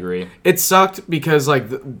 So I agree. It sucked because like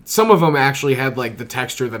some of them actually had like the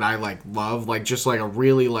texture that I like love, like just like a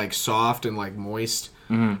really like soft and like moist.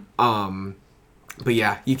 Mm-hmm. But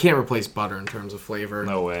yeah, you can't replace butter in terms of flavor.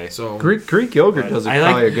 No way. So Greek yogurt does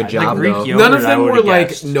probably a good job, though. None of them were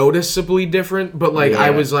like noticeably different, but like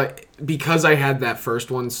I was like, because I had that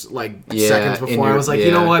first one like seconds before, I was like,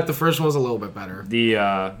 you know what, the first one was a little bit better.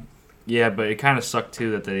 But it kind of sucked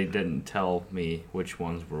too that they didn't tell me which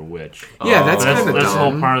ones were which. Yeah, that's kind of dumb. That's the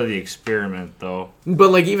whole part of the experiment, though.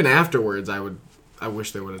 But like even afterwards, I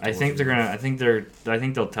wish they would have. I think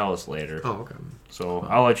they'll tell us later. Oh, okay. So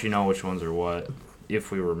I'll let you know which ones are what,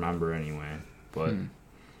 if we remember anyway. But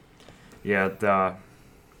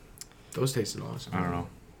those tasted awesome. I don't know.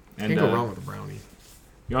 Can't go wrong with a brownie.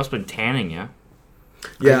 You also been tanning, yeah?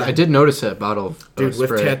 Yeah, I did notice that bottle. Dude, with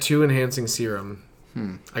tattoo enhancing serum.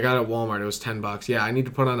 I got it at Walmart. It was $10. Yeah, I need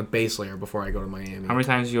to put on a base layer before I go to Miami. How many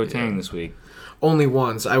times did you go tanning this week? Only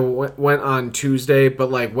once. I went on Tuesday, but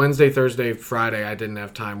like Wednesday, Thursday, Friday, I didn't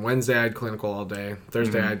have time. Wednesday, I had clinical all day.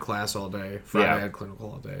 Thursday, I had class all day. Friday, I had clinical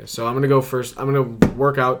all day. So I'm going to go first. I'm going to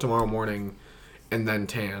work out tomorrow morning and then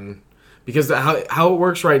tan. Because how it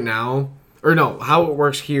works right now, or no, how it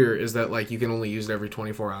works here is that like you can only use it every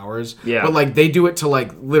 24 hours. Yeah. But like they do it to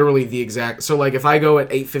like literally the exact. So like if I go at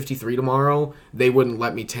 8:53 tomorrow, they wouldn't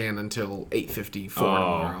let me tan until 8:54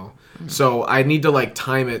 tomorrow. So I need to like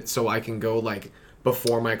time it so I can go like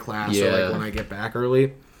before my class or like when I get back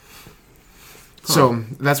early. So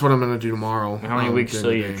that's what I'm gonna do tomorrow. How many weeks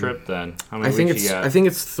till your trip then? How many weeks you got? I think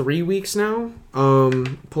it's 3 weeks now.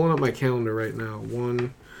 Pulling up my calendar right now.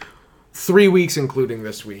 3 weeks including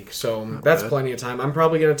this week. So that's plenty of time. I'm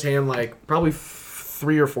probably gonna tan like probably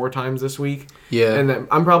 3 or 4 times this week. Yeah. And then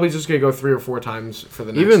I'm probably just gonna go 3 or 4 times for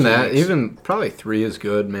the next 2 weeks. Even probably 3 is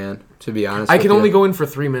good, man. To be honest, I can only go in for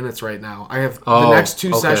 3 minutes right now. I have the next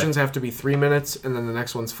 2 sessions have to be 3 minutes, and then the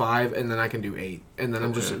next one's 5, and then I can do 8, and then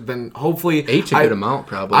I'm just then hopefully 8's a good amount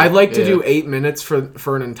probably. I'd like to do 8 minutes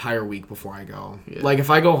for an entire week before I go. Yeah. Like if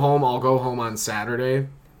I go home, I'll go home on Saturday,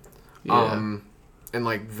 and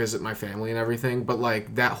like visit my family and everything. But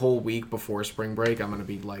like that whole week before spring break, I'm gonna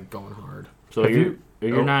be like going hard. So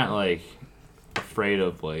you're not like afraid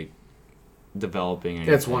of like developing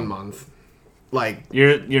anything? It's 1 month. Like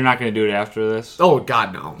you're not gonna do it after this? Oh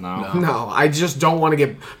God, no. I just don't want to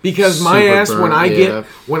get because my ass burnt,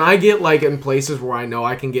 when I get like in places where I know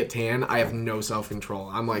I can get tan, I have no self control.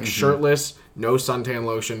 I'm like shirtless, no suntan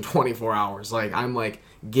lotion, 24 hours. Like I'm like,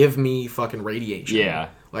 give me fucking radiation. Yeah,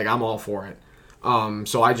 like I'm all for it.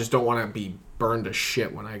 So I just don't want to be burned to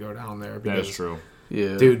shit when I go down there. Because, that's true.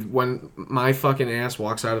 Yeah, dude, when my fucking ass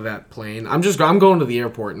walks out of that plane, I'm going to the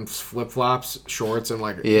airport in flip flops, shorts, and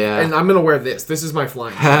like and I'm gonna wear this. This is my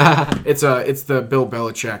flying shirt. It's the Bill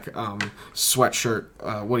Belichick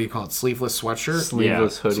sweatshirt. What do you call it? Sleeveless sweatshirt.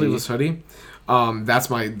 Sleeveless hoodie. That's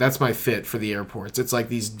my fit for the airports. It's like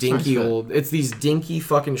these dinky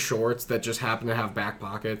fucking shorts that just happen to have back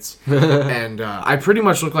pockets, and I pretty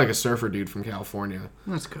much look like a surfer dude from California.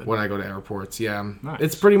 That's good. When I go to airports, yeah, nice.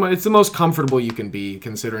 It's the most comfortable you can be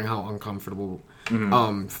considering how uncomfortable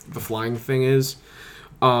the flying thing is.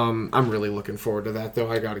 I'm really looking forward to that though.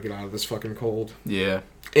 I got to get out of this fucking cold. Yeah.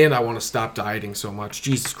 And I want to stop dieting so much.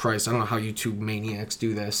 Jesus Christ, I don't know how you two maniacs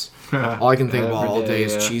do this. All I can think about all day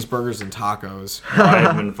is cheeseburgers and tacos.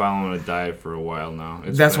 I've been following a diet for a while now.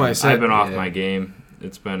 That's why I said I've been off my game.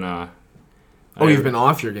 It's been you've been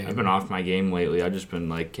off your game. I've been off my game lately. I've just been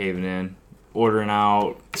like caving in, ordering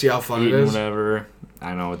out. See how fun it is? Whatever.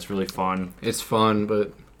 I know it's really fun. It's fun,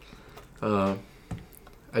 but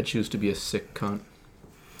I choose to be a sick cunt.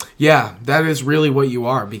 Yeah, that is really what you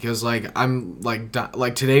are because like I'm like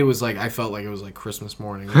today was like I felt like it was like Christmas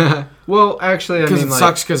morning. Well, actually, I mean, it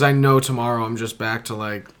sucks because I know tomorrow I'm just back to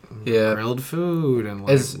like grilled food and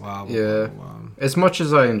like As much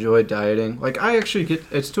as I enjoy dieting, like I actually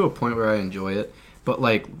it's to a point where I enjoy it, but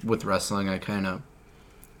like with wrestling, I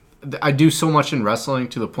do so much in wrestling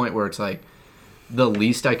to the point where it's like the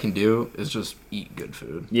least I can do is just eat good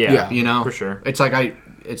food. Yeah, you know, for sure. It's like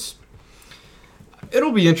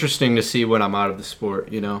it'll be interesting to see when I'm out of the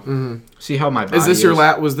sport. You know, see how my body is. This your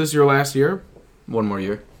was this your last year? One more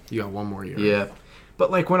year. You got one more year. Yeah,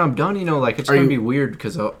 but like when I'm done, you know, like it's gonna be weird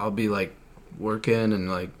because I'll be like working and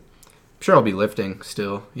like I'm sure I'll be lifting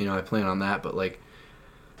still. You know, I plan on that, but like,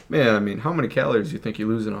 man, I mean, how many calories do you think you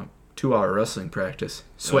lose in a 2-hour wrestling practice?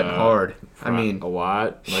 Sweating hard. I mean, a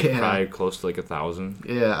lot. Like probably close to like 1,000.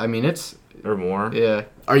 Yeah, I mean it's or more. Yeah.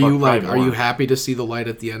 Are you happy to see the light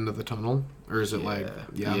at the end of the tunnel, or is it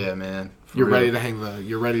yeah, man? You're ready to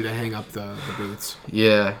hang up the boots.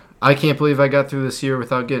 Yeah, I can't believe I got through this year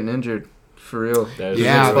without getting injured. For real.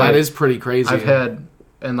 That is pretty crazy. I've had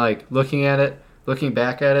and like looking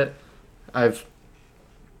back at it, I've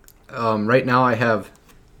right now I have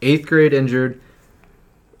 8th grade injured.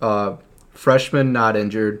 Freshman not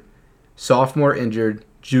injured, sophomore injured,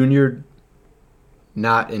 junior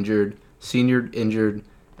not injured, senior injured,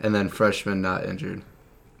 and then freshman not injured.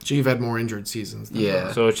 So you've had more injured seasons than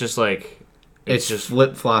that. So it's just like it's just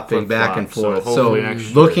flip-flopping back and forth. So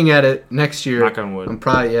next looking at it next year, knock on wood. I'm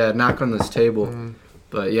probably knock on this table.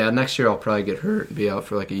 But yeah, next year I'll probably get hurt and be out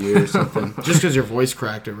for like a year or something. Just because your voice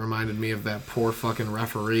cracked, it reminded me of that poor fucking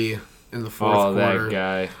referee in the fourth quarter. Oh, that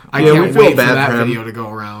guy. I can't wait for that video to go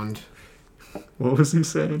around. What was he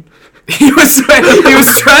saying? he was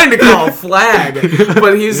trying to call a flag,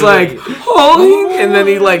 but he's like, holding, and then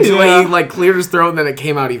he cleared his throat, and then it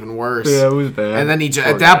came out even worse. Yeah, it was bad. And then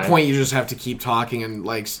at that point, you just have to keep talking and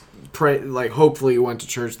like pray. Like, hopefully, you went to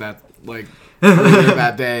church that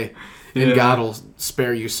that day, and God will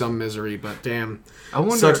spare you some misery. But damn,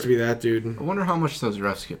 sucks to be that dude. I wonder how much those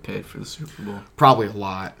refs get paid for the Super Bowl. Probably a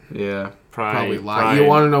lot. Yeah. Probably a lot. You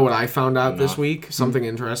want to know what I found out this week? Something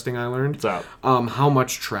interesting I learned. What's up? How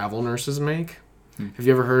much travel nurses make. Have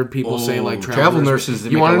you ever heard people say like travel nurses?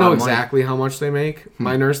 You want to know exactly how much they make?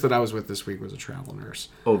 My nurse that I was with this week was a travel nurse.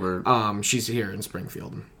 She's here in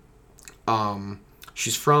Springfield.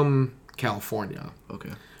 She's from California.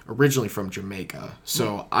 Okay. Originally from Jamaica,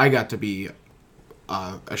 so I got to be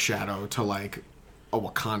a shadow to like a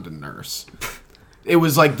Wakandan nurse. It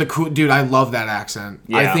was like the cool dude. I love that accent.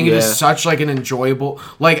 Yeah, I think it is such like an enjoyable.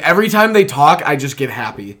 Like every time they talk, I just get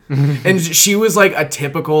happy. And she was like a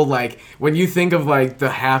typical like when you think of like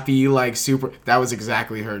the happy like super. That was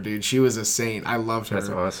exactly her, dude. She was a saint. I loved her.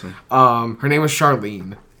 That's awesome. Her name was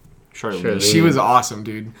Charlene. She was awesome,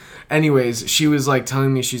 dude. Anyways, she was like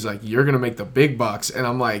telling me, she's like, you're gonna make the big bucks, and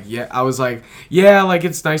I'm like, yeah. I was like, yeah, like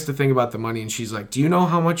it's nice to think about the money. And she's like, do you know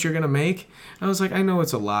how much you're gonna make? I was like, I know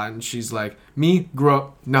it's a lot. And she's like, me, grew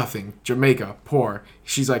up nothing, Jamaica, poor.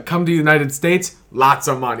 She's like, come to the United States, lots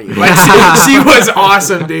of money. Like she was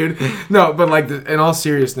awesome, dude. No, but like in all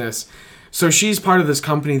seriousness, so she's part of this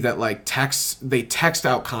company that like they text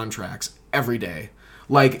out contracts every day.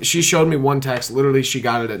 Like, she showed me one text. Literally, she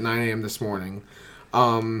got it at 9 a.m. this morning.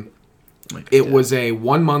 It was a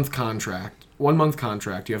 1-month contract. 1-month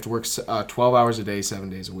contract. You have to work 12 hours a day, 7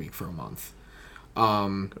 days a week for a month.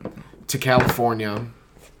 To California.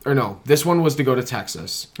 Or no, this one was to go to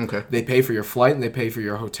Texas. Okay. They pay for your flight, and they pay for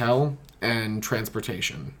your hotel and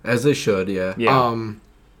transportation. As they should, yeah.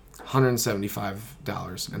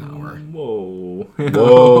 $175 an hour. Whoa.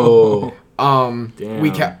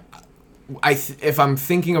 Damn. If I'm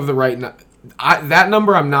thinking of the right... that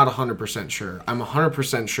number, I'm not 100% sure. I'm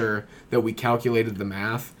 100% sure that we calculated the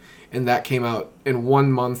math, and that came out in 1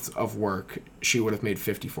 month of work, she would have made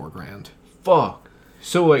 $54,000. Fuck.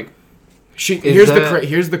 So, like...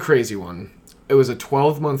 Here's the crazy one. It was a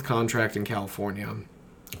 12-month contract in California.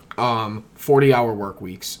 40-hour work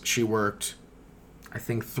weeks. She worked, I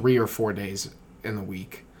think, 3 or 4 days in the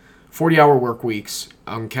week. 40-hour work weeks.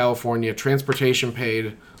 California, transportation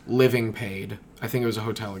paid... living paid. I think it was a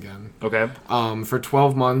hotel again. Okay. For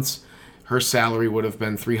 12 months, her salary would have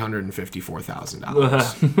been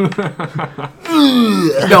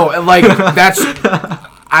 $354,000. No, like that's.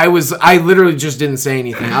 I literally just didn't say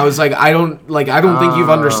anything. I was like, I don't think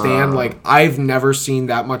you understand. Like, I've never seen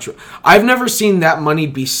that much. I've never seen that money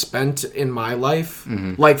be spent in my life.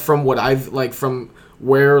 Mm-hmm. Like from what from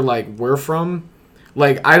where we're from.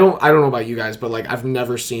 Like I don't know about you guys, but like I've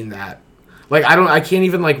never seen that. Like I can't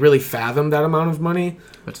even like really fathom that amount of money.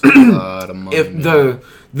 That's a lot of money. If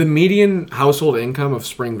the median household income of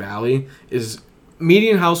Spring Valley is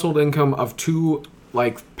median household income of 2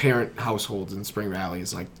 like parent households in Spring Valley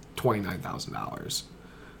is like $29,000.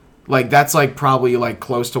 Like that's like probably like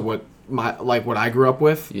close to what what I grew up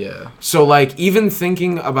with. Yeah. So like even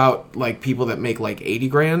thinking about like people that make like 80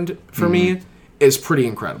 grand for me is pretty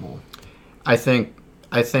incredible. I think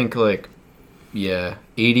like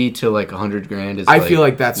 80 to like 100 grand is. I feel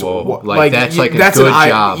like that's like that's like that's a good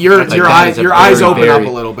job. Your eyes open up a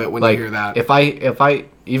little bit when you hear that. If I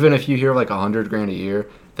even if you hear like 100 grand a year,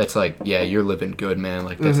 that's like you're living good, man.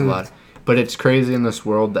 Like that's a lot. But it's crazy in this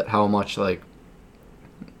world that how much like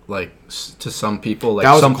to some people,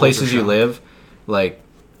 like some places you live, like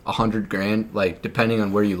 100 grand, like depending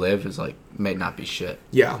on where you live, is like may not be shit.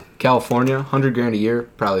 Yeah. California, 100 grand a year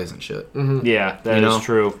probably isn't shit. Mm-hmm. Yeah, that is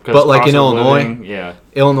true. But like in Illinois,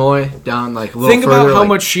 Illinois down like a little think further, about how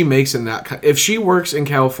much she makes in that. If she works in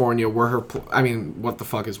California, where her, I mean, what the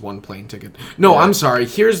fuck is one plane ticket? No, I'm sorry.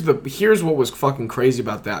 Here's what was fucking crazy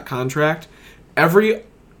about that contract. Every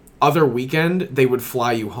other weekend, they would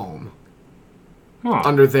fly you home. Huh.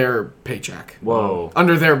 Under their paycheck. Whoa.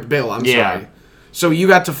 Under their bill, I'm sorry. So you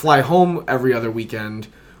got to fly home every other weekend,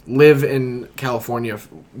 live in California.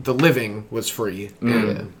 The living was free.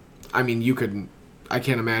 And, I mean, I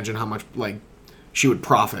can't imagine how much, like, she would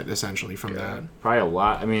profit, essentially, from that. Probably a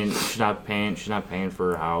lot. I mean, she's not paying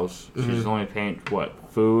for her house. She's only paying, what,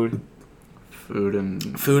 food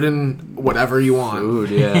and whatever you want.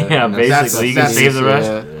 Food, yeah. Yeah, basically. You can save the rest.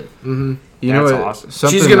 Yeah. Mm-hmm. You know, that's awesome.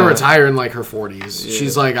 She's gonna retire in like her 40s. Yeah.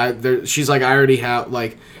 She's like, I already have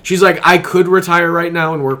like. She's like, I could retire right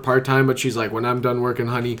now and work part time, but she's like, when I'm done working,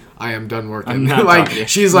 honey, I am done working.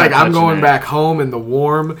 She's like, I'm going back home in the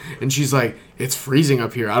warm, and she's like, it's freezing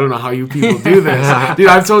up here. I don't know how you people do this, dude.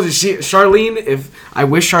 I've told you,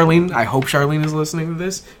 Charlene. I hope Charlene is listening to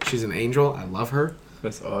this. She's an angel. I love her.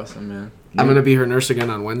 That's awesome, man. I'm going to be her nurse again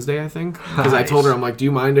on Wednesday, I think. Because I told her, I'm like, do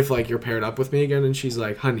you mind if, like, you're paired up with me again? And she's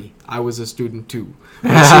like, honey, I was a student, too. She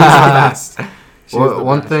was the best.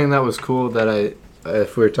 One thing that was cool that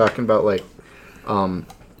if we were talking about, like,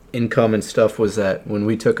 income and stuff, was that when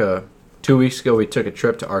we took 2 weeks ago, we took a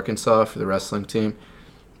trip to Arkansas for the wrestling team.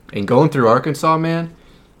 And going through Arkansas, man,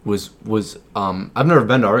 was I've never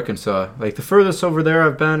been to Arkansas. Like, the furthest over there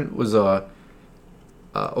I've been was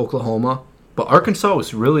Oklahoma. But Arkansas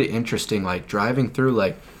was really interesting, like, driving through,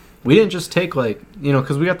 like, we didn't just take, like, you know,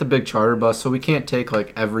 because we got the big charter bus, so we can't take,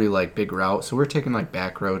 like, every, like, big route. So we're taking, like,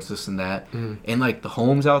 back roads, this and that. And, like, the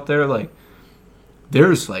homes out there, like,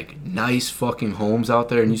 there's, like, nice fucking homes out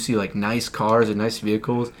there, and you see, like, nice cars and nice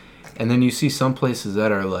vehicles. And then you see some places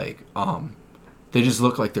that are, like, they just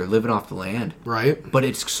look like they're living off the land. Right. But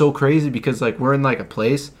it's so crazy because, like, we're in, like, a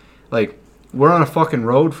place, like, we're on a fucking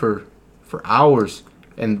road for hours.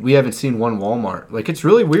 And we haven't seen one Walmart. Like, it's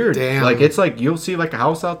really weird. Damn. Like, it's like you'll see, like, a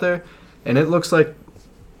house out there, and it looks like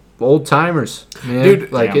old timers, man.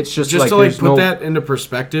 Dude, like, it's just like, to, like, put that into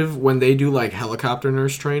perspective, when they do, like, helicopter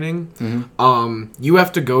nurse training, you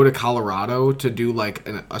have to go to Colorado to do, like,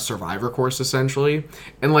 a survivor course, essentially.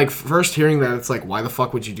 And, like, first hearing that, it's like, why the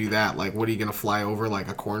fuck would you do that? Like, what are you going to fly over, like,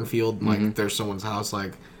 a cornfield? Like, there's someone's house,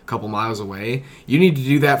 like, couple miles away. You need to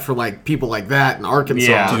do that for like people like that in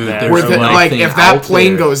Arkansas. Yeah, dude, where like if that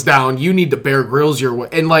plane goes down, you need to Bear Grylls your way.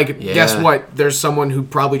 And like, guess what? There's someone who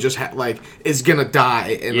probably just is gonna die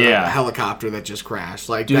in a helicopter that just crashed.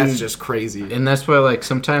 Like, dude, that's just crazy. And that's why, like,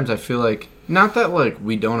 sometimes I feel like, not that like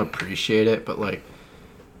we don't appreciate it, but like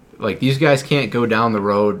these guys can't go down the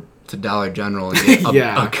road to Dollar General and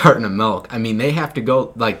get a carton of milk. I mean, they have to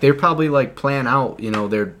go, like, they're probably like plan out, you know,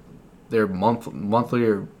 their monthly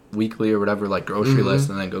or weekly or whatever, like, grocery list,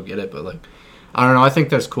 and then go get it. But, like, I don't know, I think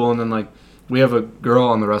that's cool. And then, like, we have a girl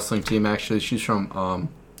on the wrestling team, actually. She's from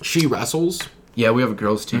she wrestles? Yeah, we have a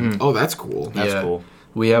girls team. Oh, that's cool. That's cool.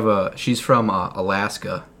 We have she's from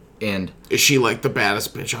Alaska. And is she like the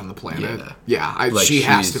baddest bitch on the planet? Yeah, like, she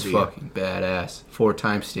has to be. She's fucking badass.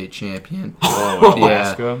 4-time state champion. Oh,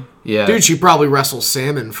 Alaska? Yeah. Dude, she probably wrestles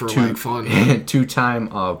salmon for like fun. 2-time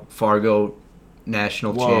Fargo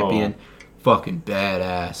national champion. Fucking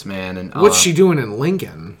badass, man. And what's she doing in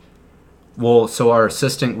Lincoln? Well, so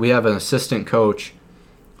we have an assistant coach.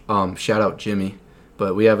 Shout out Jimmy.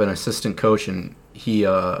 But we have an assistant coach, and he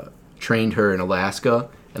trained her in Alaska,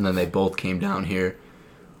 and then they both came down here.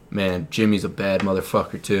 Man, Jimmy's a bad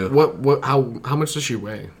motherfucker too. How much does she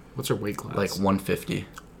weigh? What's her weight class? Like 150.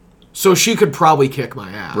 So she could probably kick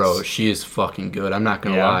my ass. Bro, she is fucking good. I'm not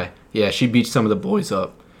gonna lie. Yeah, she beats some of the boys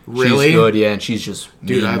up. Really? She's good, and she's just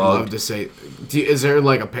dude. I'd love to say. Is there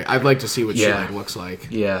like I'd like to see what she like looks like.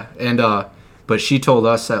 Yeah, and but she told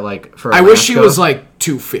us that, like, for Alaska, I wish she was like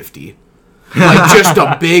 250, like just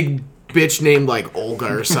a big bitch named like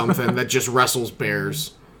Olga or something that just wrestles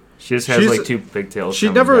bears. She just has like two pigtails. She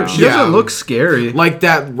doesn't look scary. Like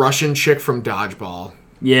that Russian chick from Dodgeball.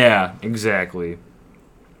 Yeah, exactly.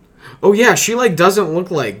 Oh yeah, she like doesn't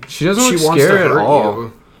look like she doesn't look scary at all.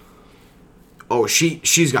 You. Oh,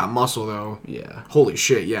 she's got muscle though. Yeah. Holy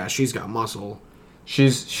shit, yeah, she's got muscle.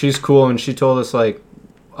 She's cool, and she told us like,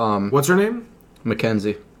 what's her name?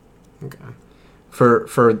 Mackenzie. Okay. For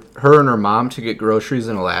her and her mom to get groceries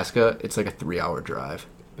in Alaska, it's like a 3-hour drive.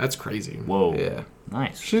 That's crazy. Whoa. Yeah.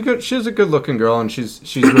 Nice. She's good. She's a good looking girl, and she's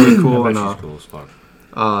really cool. I and bet she's cool as fuck.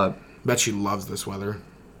 Bet she loves this weather.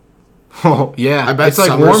 Oh yeah, I bet it's like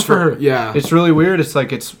summer's warm for her. Yeah, it's really weird. It's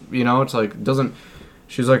like it's like doesn't.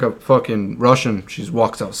 She's like a fucking Russian. She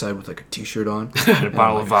walks outside with like a t-shirt on and a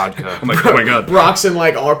bottle of vodka. I'm like, oh my god. Rocks in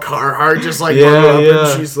like all Carhartt, just like yeah.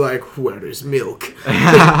 and she's like, where is milk?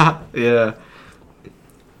 Yeah.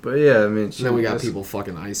 But yeah, I mean. And then we got people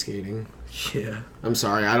fucking ice skating. Yeah. I'm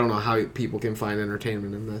sorry, I don't know how people can find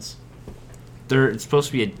entertainment in this. It's supposed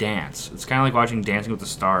to be a dance. It's kind of like watching Dancing with the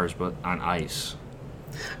Stars, but on ice.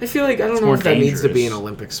 I feel like I don't know if that needs to be an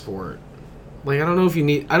Olympic sport. Like I don't know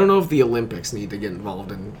if the Olympics need to get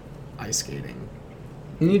involved in ice skating.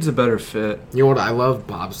 He needs a better fit. You know what? I love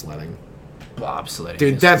bobsledding. Bobsledding.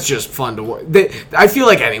 Dude, that's just fun to watch. I feel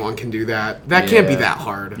like anyone can do that. That can't be that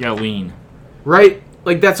hard. Yeah, lean. Right?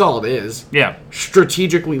 Like that's all it is. Yeah.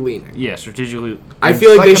 Strategically leaning. Yeah, strategically. I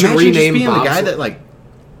feel like they should rename just being the guy that like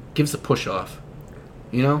gives the push off.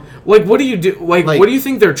 You know? Like, what do you do? Like, what do you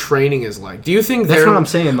think their training is like? Do you think that's what I'm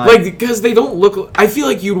saying? Like, because they don't look. I feel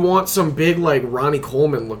like you'd want some big, like Ronnie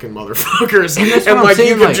Coleman looking motherfuckers, and like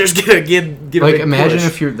saying, you could just get a like, big imagine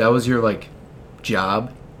push. if that was your like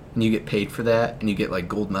job, and you get paid for that, and you get like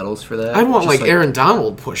gold medals for that. I want like Aaron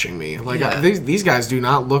Donald pushing me. Like yeah. These guys do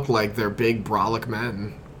not look like they're big brolic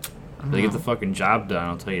men. They get the fucking job done.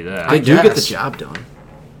 I'll tell you that. They do get the job done.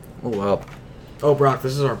 Oh wow. Oh Brock,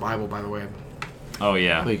 this is our Bible, by the way. Oh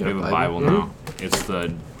yeah, we have a Bible now. It's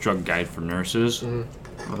the Drug Guide for Nurses. Oh,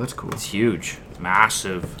 that's cool. It's huge,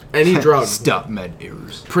 massive. Any drug. Stop med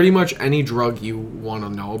errors. Pretty much any drug you want to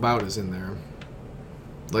know about is in there.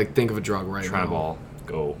 Like, think of a drug right now. Tribal,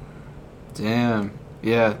 go. Damn.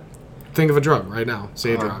 Yeah. Think of a drug right now.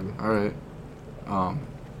 Say a drug. All right.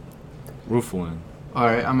 Rufalin. All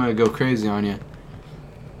right, I'm gonna go crazy on you.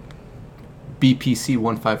 BPC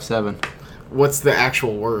 157. What's the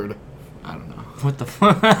actual word? I don't know. What the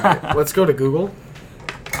fuck? Right, let's go to Google.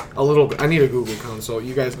 I need a Google console.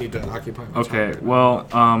 You guys need to occupy my Okay, time. well,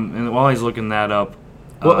 and while he's looking that up...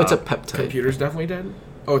 Well, it's a peptide. Computer's definitely dead?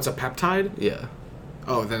 Oh, it's a peptide? Yeah.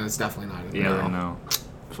 Oh, then it's definitely not. Yeah, I know.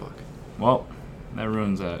 Fuck. Well, that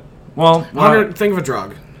ruins that. Well, think of a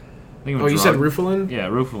drug. You said Rufalin? Yeah,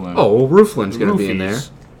 Rufalin. Oh, well, Rufalin's going to be in there.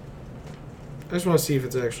 I just want to see if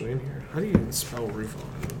it's actually in here. How do you even spell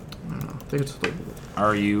Rufalin? I don't know. I think it's like...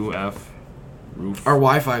 R-U-F. Roof. Our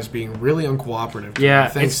Wi-Fi is being really uncooperative. Yeah,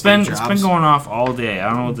 it's been going off all day. I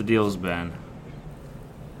don't know what the deal's been.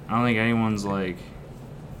 I don't think anyone's like...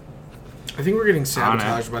 I think we're getting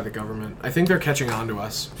sabotaged by the government. I think they're catching on to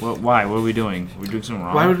us. Why? What are we doing? Are we doing something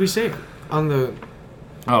wrong? Why would we say it? On the...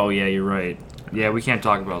 Oh, yeah, you're right. Yeah, we can't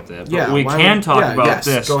talk about that. But yeah, we can talk about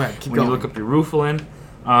this. Go ahead, keep going. When you look up your Rufalin...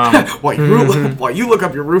 While you look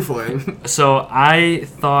up your Rufalin. So I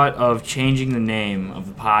thought of changing the name of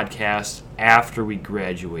the podcast after we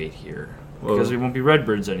graduate here. Because we won't be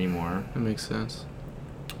Redbirds anymore. That makes sense.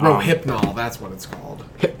 Rohypnol, that's what it's called.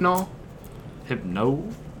 Hypnol? Hypno?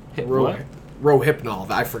 What?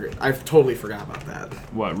 Rohypnol. I totally forgot about that.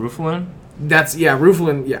 What, Rufalin?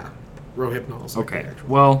 Rufalin, yeah. Rohypnol. Okay,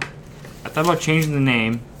 well, I thought about changing the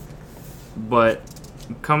name, but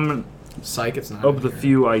coming it's not up with a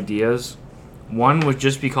few ideas. One would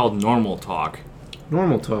just be called Normal Talk.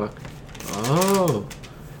 Normal talk. Oh.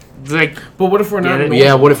 Like, but what if we're not normal?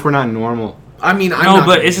 Yeah, what if we're not normal? I mean,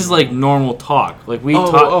 it's just like normal talk. Like we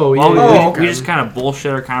talk. We just kind of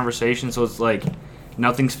bullshit our conversation, so it's like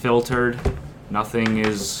nothing's filtered, nothing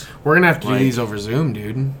is. We're gonna have to do these over Zoom,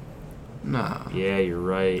 dude. Nah. Yeah, you're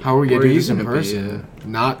right. How are we gonna do these in person?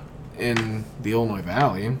 Not in the Illinois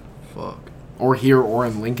Valley. Fuck. Or here, or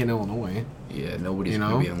in Lincoln, Illinois. Yeah, nobody's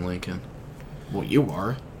gonna be in Lincoln. Well, you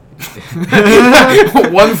are.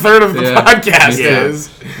 1/3 of the podcast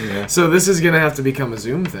is. Yeah. So this is gonna have to become a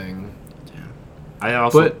Zoom thing. I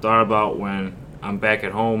also thought about when I'm back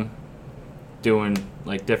at home doing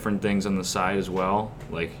like different things on the side as well,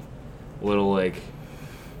 like little like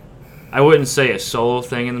I wouldn't say a solo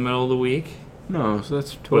thing in the middle of the week. No, so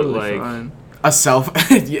that's totally fine.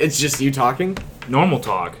 It's just you talking? Normal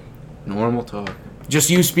talk. Normal talk.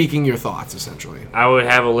 Just you speaking your thoughts, essentially. I would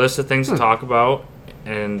have a list of things to talk about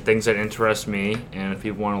and things that interest me, and if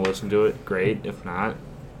people want to listen to it, great. If not,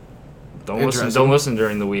 don't listen. Don't listen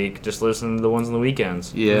during the week. Just listen to the ones on the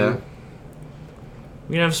weekends. Yeah.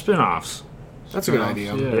 We can have spin-offs. That's a good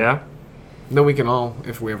idea. Yeah. Then we can all,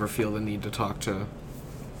 if we ever feel the need to talk to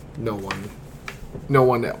no one,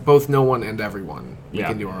 both no one and everyone, we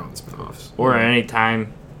can do our own spin-offs. Or at any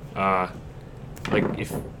time, like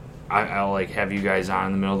if I'll like have you guys on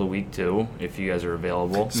in the middle of the week too, if you guys are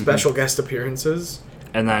available. Special guest appearances.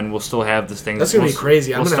 And then we'll still have this thing. That's gonna be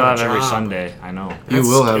crazy. We'll still have every Sunday. I know. You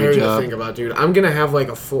will have a job. To think about, dude. I'm gonna have like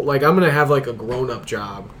a full, like I'm gonna have like a grown-up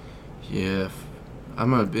job. Yeah,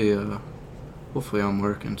 I'm gonna be. Hopefully, I'm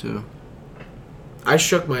working too. I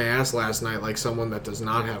shook my ass last night like someone that does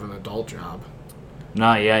not have an adult job.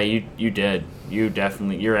 No, yeah, you did. You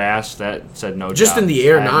definitely your ass that said no. Just job. in the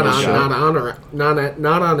air, not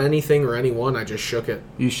on anything or anyone. I just shook it.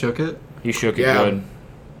 You shook it? You shook it good.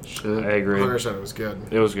 Shit. I agree. Hunter said it was good.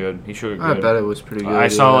 It was good. He shook it good. I bet it was pretty good. I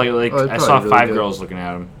saw I saw really 5 good. girls looking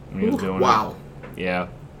at him when he was doing it. Wow. Yeah.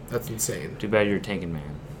 That's insane. Too bad you're a tanking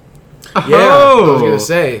man. Yeah, I was gonna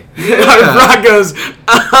say. Brock goes,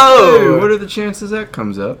 Hey, what are the chances that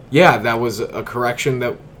comes up? Yeah, that was a correction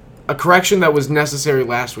that was necessary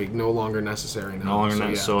last week, no longer necessary now. No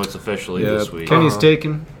longer so it's officially this week. Kenny's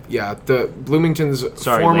taken. Yeah, the Bloomington's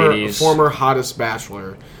former hottest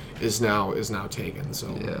bachelor is now taken.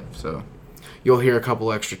 So yeah, so you'll hear a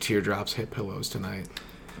couple extra teardrops hit pillows tonight.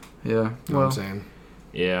 Yeah, You know what I'm saying?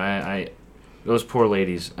 Yeah, I those poor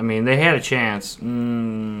ladies. I mean, they had a chance.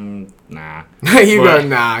 Nah. No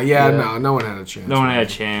one had a chance. No one had a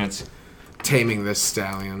chance. Taming this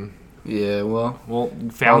stallion. Yeah, well,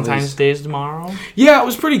 Valentine's Day is tomorrow. Yeah, it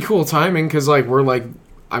was pretty cool timing because we're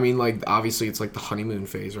obviously it's like the honeymoon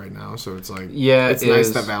phase right now, so it's like it's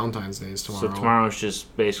nice that Valentine's Day is tomorrow. So tomorrow's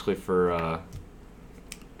just basically for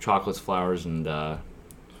chocolates, flowers, and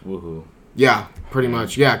woohoo. Yeah, pretty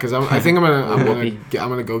much. Yeah, because I think I'm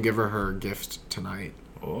gonna go give her gift tonight.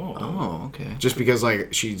 Oh, okay. Just because I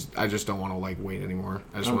just don't want to wait anymore.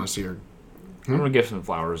 I just want to see her. I'm gonna give some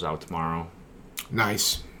flowers out tomorrow.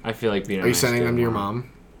 Nice. I feel like being. Are you sending them to your mom?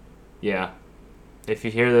 Yeah. If you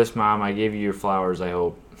hear this, Mom, I gave you your flowers. I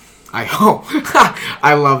hope. I hope.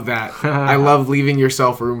 I love that. I love leaving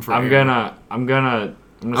yourself room for. I'm gonna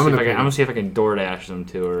see if I can DoorDash them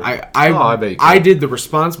to her. I did the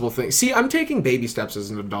responsible thing. See, I'm taking baby steps as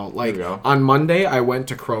an adult. On Monday, I went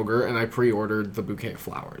to Kroger and I pre-ordered the bouquet of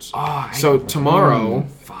flowers. So tomorrow,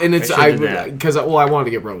 and it's I wanted to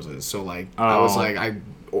get roses. So I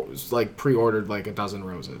pre-ordered a dozen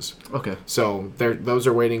roses. Okay. So those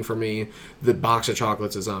are waiting for me. The box of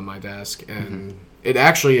chocolates is on my desk, and it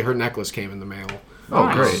actually her necklace came in the mail.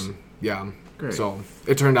 Oh, great. Yeah. Great. So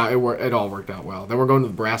it turned out it all worked out well. Then we're going to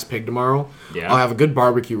the Brass Pig tomorrow. Yeah. I'll have a good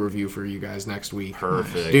barbecue review for you guys next week.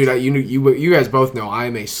 Perfect. Dude, you guys both know I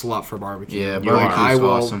am a slut for barbecue. Yeah, I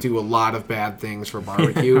will awesome. do a lot of bad things for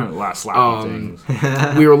barbecue. A lot of sloppy things.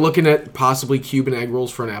 We were looking at possibly Cuban egg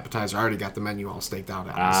rolls for an appetizer. I already got the menu all staked out.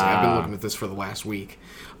 I've been looking at this for the last week.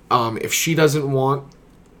 If she doesn't want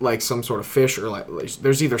some sort of fish or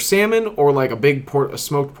there's either salmon or a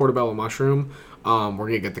smoked portobello mushroom. We're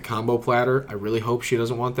gonna get the combo platter. I really hope she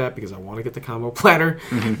doesn't want that because I want to get the combo platter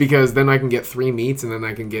because then I can get 3 meats and then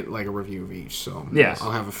I can get a review of each. So yes, I'll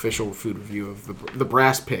have official food review of the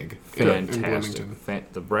Brass Pig in Bloomington.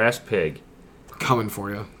 The Brass Pig coming for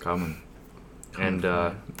you. And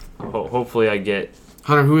hopefully I get.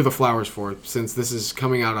 Hunter, who are the flowers for? Since this is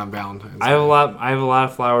coming out on Valentine's Day. I have a lot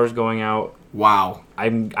of flowers going out. Wow.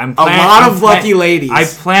 I'm lucky ladies. I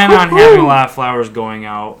plan on having a lot of flowers going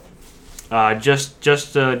out. Just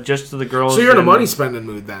to the girls. So you're in a money spending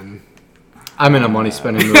mood then. I'm in a money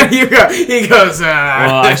spending mood. He goes.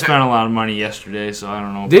 Well, I spent a lot of money yesterday, so I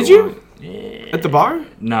don't know. Did you? Yeah. At the bar?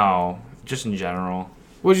 No, just in general.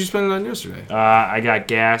 What did you spend it on yesterday? I got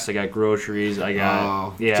gas. I got groceries.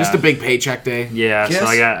 Just a big paycheck day. Yeah, yes. So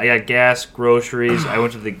I got gas, groceries. I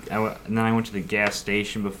went to the gas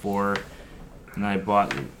station before, and then I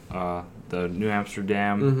bought the New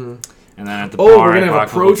Amsterdam. Mm-hmm. And then at the bar, we're gonna have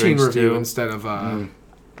a protein review instead of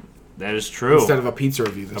that is true. Instead of a pizza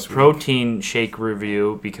review this week. A protein shake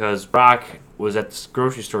review because Brock was at the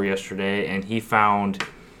grocery store yesterday and he found,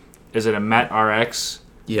 is it a Met RX?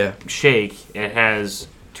 Yeah. Shake. It has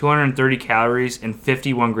 230 calories and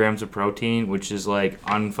 51 grams of protein, which is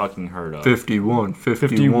unfucking heard of. 51 grams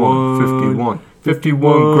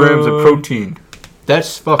of protein.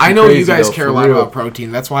 That's fucking I know crazy, you guys though, care a lot about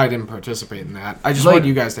protein. That's why I didn't participate in that. I just wanted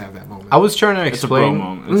you guys to have that moment. I was trying to explain. It's a bro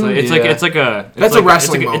moment. It's a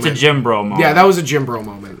wrestling moment. It's a gym bro moment. Yeah, that was a gym bro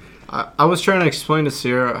moment. I was trying to explain to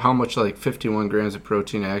Sierra how much like 51 grams of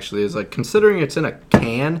protein actually is. Like considering it's in a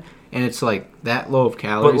can and it's like that low of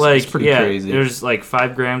calories, but like, it's pretty crazy. There's like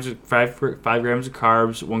 5 grams of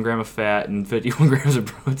carbs, 1 gram of fat, and 51 grams of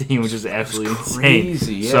protein, which is absolutely crazy,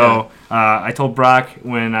 insane. yeah. So I told Brock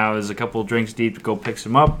when I was a couple drinks deep to go pick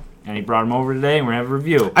some up, and he brought them over today, and we're gonna have a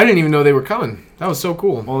review. I didn't even know they were coming. That was so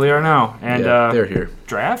cool. Well, they are now, and they're here.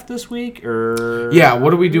 Draft this week or yeah.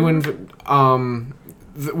 What are we doing?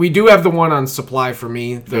 We do have the one on supply for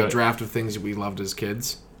me. The Good. draft of things we loved as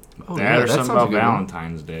kids. or something about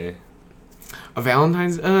Valentine's Day. A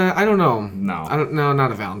Valentine's? I don't know. No. No,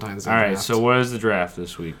 not a Valentine's Day. All right. draft. So what is the draft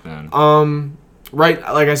this week then? Right,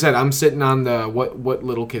 like I said, I'm sitting on the what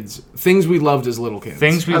little kids things we loved as little kids.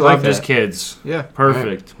 Things we I like loved as that. kids. Yeah.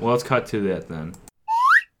 Perfect. Well, let's cut to that then.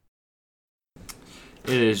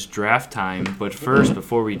 It is draft time, but first,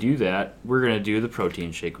 before we do that, we're going to do the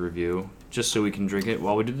protein shake review, just so we can drink it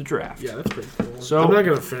while we do the draft. Yeah, that's pretty cool. So, I'm not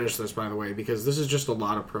gonna finish this, by the way, because this is just a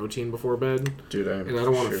lot of protein before bed, Dude, and I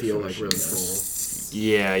don't want to feel like really full.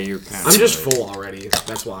 Yeah, you're kind of... I'm just full already.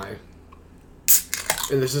 That's why.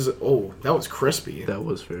 And this is that was crispy. That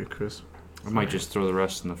was very crisp. I might just throw the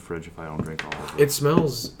rest in the fridge if I don't drink all of it. It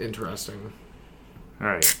smells interesting. All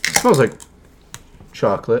right. It smells like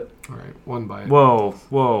chocolate. All right, one bite.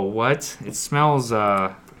 Whoa, what? It smells,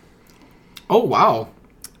 Oh wow,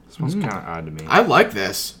 smells kind of odd to me. I like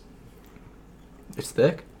this. It's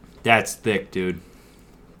thick. That's thick, dude.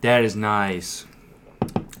 That is nice.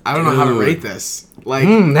 I don't know how to Dude. rate this. Like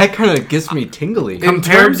That kind of gets me tingly. in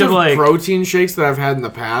compared terms to, of like- protein shakes that I've had in the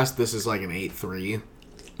past, this is like an 8.3.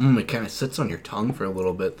 It kind of sits on your tongue for a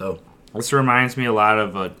little bit, though. This reminds me a lot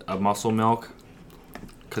of a muscle milk,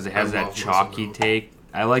 because it has I that love Muscle chalky Milk. taste.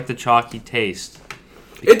 I like the chalky taste.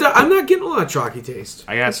 I'm not getting a lot of chalky taste.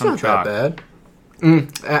 I got It's some not chalk. that bad.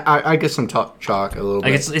 I get some chalk a little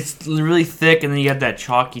Like bit. it's really thick, and then you get that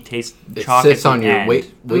chalky taste. It Chalk sits at on the your end.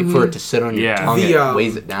 wait for it to sit on your Yeah. tongue. It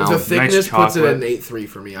weighs it down. The thickness puts it at an chocolate. 8.3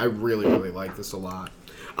 for me. I really like this a lot.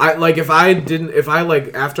 I like if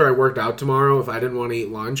after I worked out tomorrow, if I didn't want to eat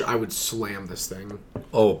lunch, I would slam this thing.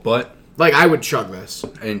 Oh, but Like I would chug this.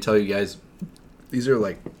 I didn't tell you guys. These are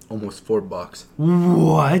like almost $4.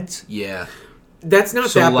 What? Yeah. That's not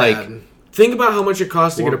So, that like- bad. Think about how much it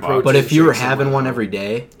costs to get a $4. protein. But if you were shake having somewhere one else. every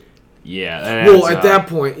day, Yeah. That well, adds at up. that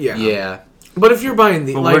point, yeah. yeah, But if you're buying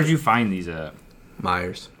the But like, where'd you find these at?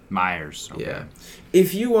 Myers. Myers. Okay. Yeah.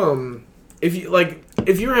 if you're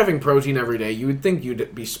having protein every day, you would think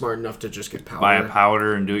you'd be smart enough to just get powder. Buy a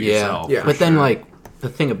powder and do it Yeah. yourself. Yeah. But for then, sure. like, the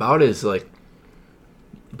thing about it is, like,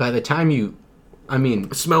 by the time you, I mean,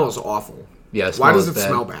 The smell is awful. yeah, Why does is it bad.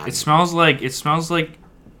 smell bad? it smells like It smells like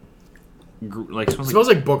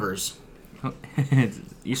boogers.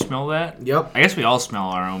 You smell that? Yep. I guess we all smell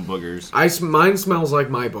our own boogers. Mine smells like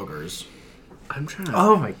my boogers. I'm trying to.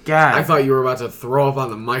 Oh my god! I thought you were about to throw up on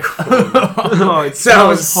the microphone. Oh, it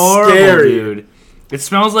Sounds smells horrible, scary. dude. It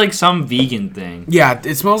smells like some vegan thing. Yeah,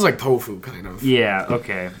 it smells like tofu, kind of. Yeah.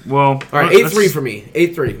 Okay. Well. All right, 8.3 for me.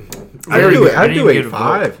 8.3. I'd do it. I I'd didn't do get a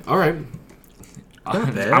 8.5. All right.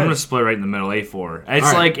 I'm bad. gonna split right in the middle. A4. It's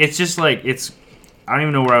All right. like it's just like it's. I don't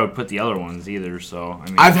even know where I would put the other ones either. So I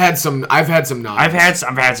mean, I've had some nines. I've had some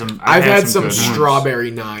some good ones.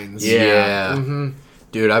 strawberry nines. Yeah. Mm-hmm.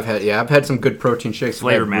 Dude, I've had some good protein shakes.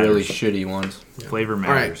 Flavor I've had really matters. shitty ones. Flavor All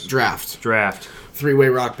matters. right, draft. Draft. 3-way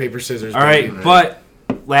rock, paper, scissors. All right, baby. but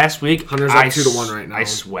last week Hunter's I up 2-1 right now. I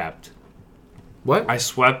swept. What? I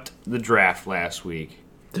swept the draft last week.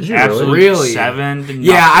 Did you Absolute Really? 7 to nothing.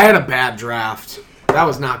 Yeah, I had a bad draft. That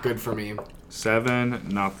was not good for me.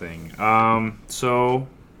 7-0. So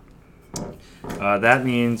that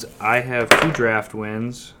means I have 2 draft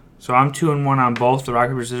wins. So I'm 2-1 on both the rock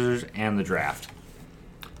paper scissors and the draft.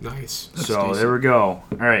 Nice. So decent. there we go.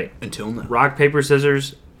 All right, Until now. rock paper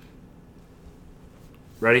scissors.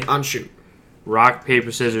 Ready? On shoot. Rock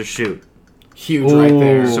paper scissors shoot. Huge right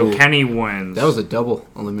there. Ooh. So Kenny wins. That was a double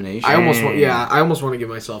elimination. I almost Dang. want to give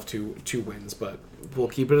myself two wins, but we'll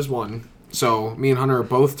keep it as one. So me and Hunter are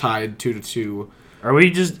both tied 2-2. Are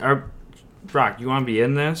we just Brock? You want to be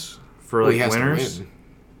in this for Well, he like has to winners? win.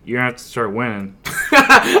 You're gonna have to start winning.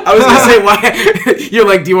 I was gonna say why. You're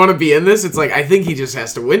like, do you want to be in this? It's like I think he just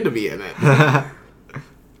has to win to be in it.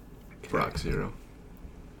 Rock 0.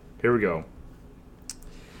 Here we go.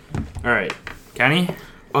 All right, Kenny.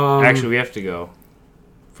 Um, Actually, we have to go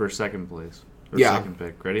for second place. Or Yeah. second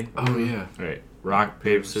pick. Ready? Oh, yeah. All right. Rock,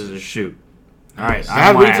 paper, scissors, shoot. All right.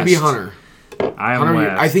 bad I'm week last. to be Hunter. I am Hunter,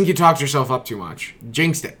 last. I think you talked yourself up too much.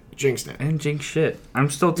 Jinxed it. I didn't jinx shit. I'm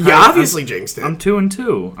still tied. You obviously jinxed it. I'm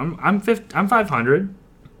 2-2. I'm 500.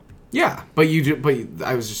 Yeah, but you do. But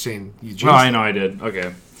I was just saying you jinxed. Oh, I know I did.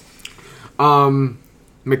 Okay.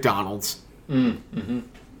 McDonald's. Mm-hmm.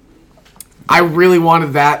 I really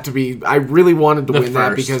wanted that to be. I really wanted to win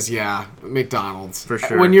that first. because McDonald's For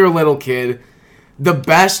sure. When you're a little kid, the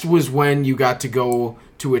best was when you got to go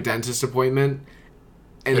to a dentist appointment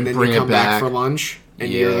and then bring you it come back back for lunch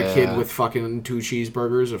and you're the kid Yeah. with fucking 2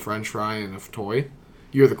 cheeseburgers, a French fry, and a toy.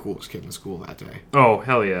 You're the coolest kid in school that day. Oh,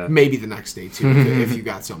 hell yeah. Maybe the next day too, if you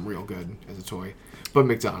got something real good as a toy. But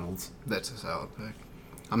McDonald's. That's a solid pick.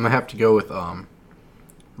 I'm going to have to go with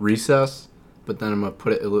recess, but then I'm going to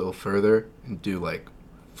put it a little further and do, like,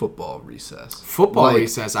 football recess. Football Like,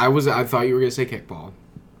 recess. I thought you were gonna say kickball.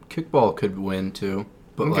 Kickball could win, too.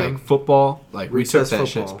 But, Okay. like, football, like, we took Recess that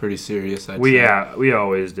football. shit's pretty serious, I'd We say. we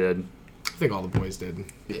always did. I think all the boys did.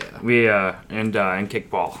 Yeah. We and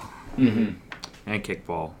kickball. Mm-hmm. And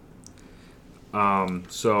kickball.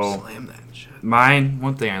 So Slam that shit.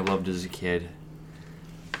 one thing I loved as a kid.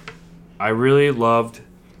 I really loved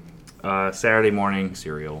Saturday morning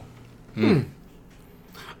cereal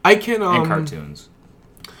I can and cartoons.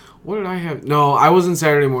 What did I have? No, I wasn't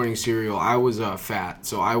Saturday morning cereal. I was fat,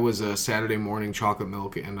 so I was a Saturday morning chocolate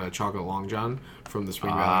milk and a chocolate long john from the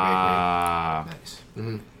Spring Valley Ah, Nice.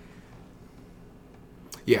 Bakery.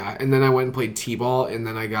 Yeah, and then I went and played t-ball, and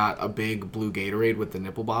then I got a big blue Gatorade with the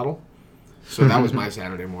nipple bottle. So that was my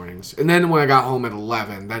Saturday mornings. And then when I got home at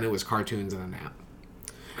 11, then it was cartoons and a nap.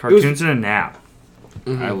 cartoons and a nap.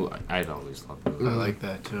 Mm-hmm. I'd always loved those. I like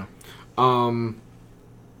that, too.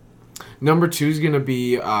 Number 2 is gonna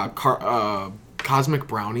be Cosmic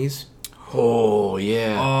Brownies. Oh,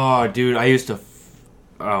 yeah. Oh, dude, I used to.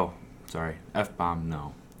 Sorry, F-bomb.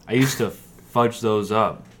 No, I used to fudge those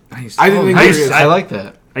up. I didn't think I you were used- gonna- I like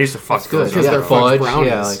that. I used to fuck That's good. those Because up. they're fudge brownies.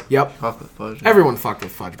 Yeah, like Yep. chocolate fudge. Everyone fucked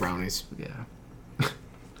with fudge brownies. Yeah.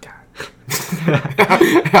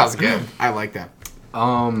 That was good. I like that.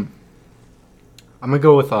 I'm gonna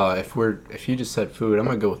go with if you just said food, I'm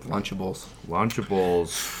gonna go with Lunchables.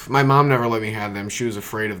 Lunchables. My mom never let me have them. She was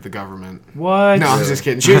afraid of the government. What? No, I'm just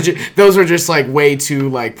kidding. She was those were just like way too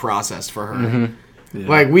like processed for her. Yeah.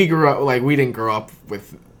 Like we didn't grow up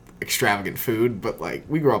with extravagant food, but like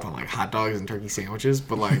we grew up on like hot dogs and turkey sandwiches.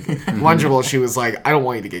 But like Lunchables, she was like, I don't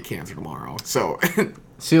want you to get cancer tomorrow. So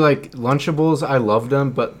See, like Lunchables, I loved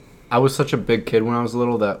them, but I was such a big kid when I was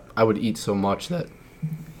little that I would eat so much that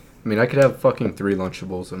I could have fucking 3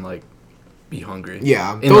 Lunchables and like be hungry.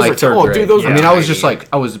 yeah, In those like are third grade. dude. Those Yeah. are I was just tiny. like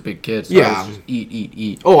I was a big kid, so Yeah. I was just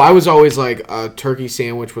eat. Oh, I was always like a turkey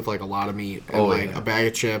sandwich with like a lot of meat and like yeah. a bag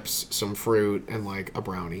of chips, some fruit, and like a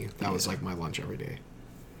brownie. That was like my lunch every day.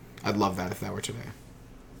 I'd love that if that were today.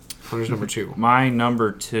 Hunter's number 2. My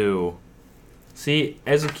number 2. See,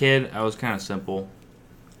 as a kid, I was kind of simple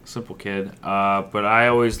kid. But I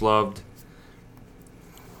always loved.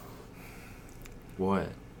 What?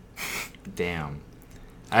 Damn.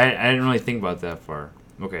 I didn't really think about that far.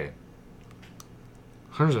 Okay.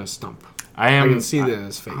 Hunter's a stump. I I can see that in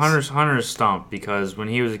his face. Hunter's stumped because when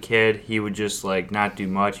he was a kid, he would just like not do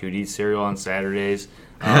much. He would eat cereal on Saturdays.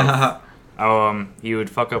 He would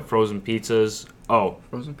fuck up frozen pizzas. Oh,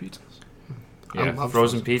 Frozen pizzas. I yeah, love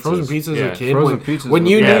frozen pizzas. Frozen pizzas yeah. as a kid. Frozen when, pizzas when were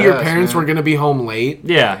you knew your badass, parents man. were gonna be home late,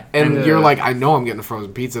 Yeah, and Yeah. you're like, I know I'm getting a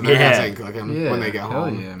frozen pizza. They're Yeah. gonna say cook 'em when they get hell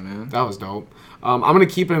home. yeah, man. That was dope. I'm gonna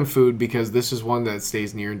keep it in food because this is one that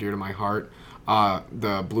stays near and dear to my heart.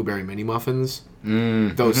 The blueberry mini muffins,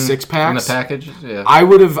 those 6 In packs. the package, yeah.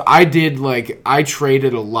 I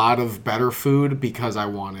traded a lot of better food because I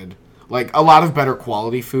wanted like a lot of better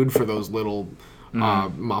quality food for those little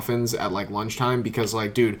muffins at like lunchtime because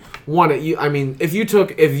like dude, if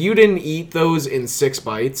you didn't eat those in 6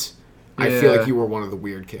 bites, I feel Yeah. like you were one of the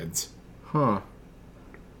weird kids. Huh.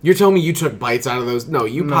 You're telling me you took bites out of those? No,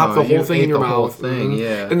 you popped the you whole thing in ate your the whole mouth. thing,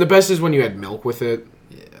 yeah. And the best is when you had milk with it.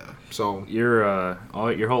 Yeah. So Your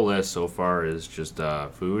whole list so far is just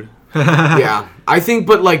food. yeah, I think,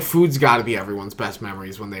 but like food's got to be everyone's best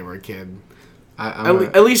memories when they were a kid.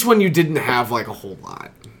 At least when you didn't have like a whole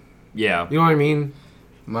lot. Yeah. You know what I mean?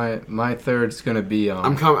 My third's gonna be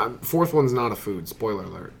Fourth one's not a food. Spoiler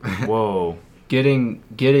alert. Whoa. getting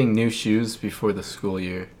new shoes before the school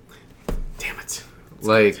year. Damn it.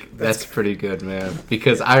 Like that's pretty good, man.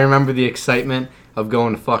 Because I remember the excitement of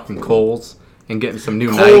going to fucking Kohl's and getting some new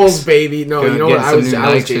Kohl's, Nikes, baby. No, Gonna you know get what? I some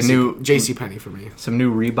was new Nikes, JC Penney for me. some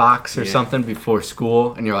new Reeboks or Yeah. something before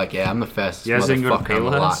school, and you're like, yeah, I'm the fastest You guys didn't go to motherfucker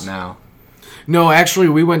on the lot Payless? now. No, actually,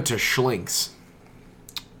 we went to Schlink's.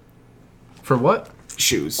 For what?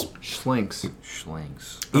 Shoes. Schlinks.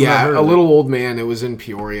 Schlinks. Yeah, heard a of little old man. It was in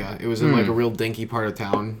Peoria. It was in like a real dinky part of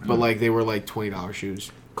town, but like they were like $20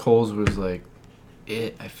 shoes. Kohl's was like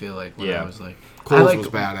it. I feel like when Yeah. I was like Kohl's I like, was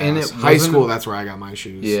badass. and it High wasn't- school, that's where I got my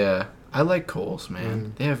shoes. Yeah, I like Kohl's,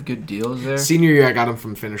 man. They have good deals there. Senior year, I got them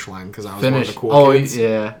from Finish Line because I was one of the cool kids.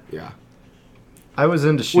 Yeah. I was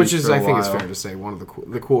into shoes Which is, for a I think while. it's fair to say, one of the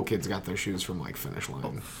cool kids got their shoes from, like, Finish Line.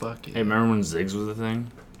 Oh, fuck yeah. Hey, remember when Ziggs was a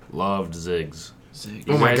thing? Loved Ziggs.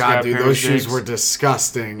 Oh my god, dude, those shoes were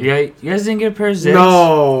disgusting. Yeah, you guys didn't get a pair of Ziggs?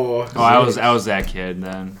 No. Oh, I was that kid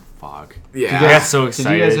then. Fuck. Yeah. I got so excited.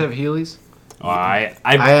 Did you guys have Heelys? Oh, I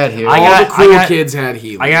had Heelys. All the cool kids had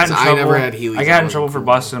Heelys. I never had Heelys. I got in trouble for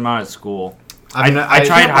busting them out at school. I I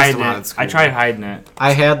tried hiding it. I tried hiding it.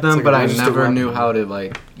 I had them, like but a I registered never weapon. knew how to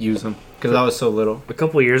like use them because I was so little. A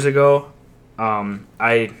couple years ago,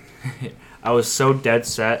 I was so dead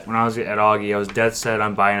set when I was at Augie. I was dead set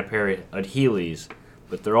on buying a pair of Heelys,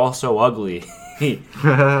 but they're all so ugly.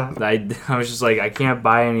 I was just like, I can't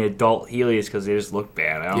buy any adult Heelys because they just look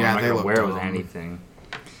bad. I'm not gonna wear it with anything.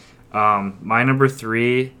 My number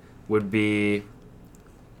 3 would be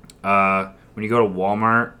when you go to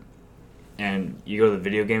Walmart and you go to the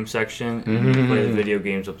video game section and you play the video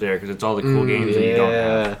games up there because it's all the cool games that you don't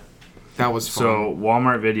have. That was fun. So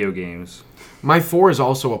Walmart video games. My 4 is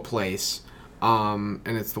also a place, and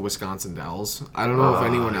it's the Wisconsin Dells. I don't know if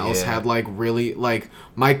anyone else had like really like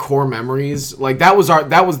my core memories. Like that was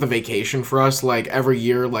the vacation for us. Like every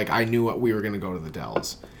year, like I knew what we were gonna go to the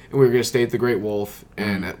Dells, and we were gonna stay at the Great Wolf.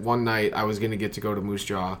 And at one night, I was gonna get to go to Moose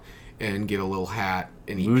Jaw and get a little hat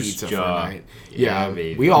and eat pizza for a night. Yeah,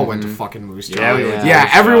 we all went to fucking Moose Jaw. Yeah,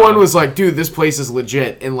 everyone was like, dude, this place is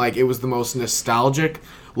legit. And like, it was the most nostalgic,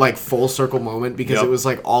 like, full circle moment because it was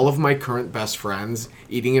like all of my current best friends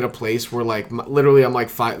eating at a place where like, literally I'm like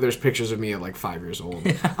there's pictures of me at like 5 years old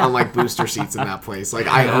on like booster seats in that place. Like,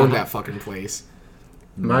 I own that fucking place.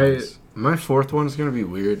 My 4th one's gonna be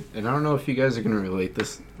weird, and I don't know if you guys are gonna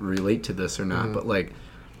relate to this or not, but like,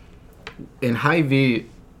 in Hy-Vee,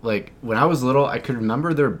 like, when I was little, I could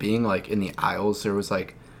remember there being, like, in the aisles, there was,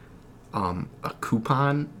 like, a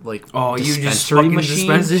coupon, like, you just dispensary fucking machine.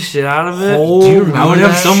 dispense the shit out of it? Do you remember I would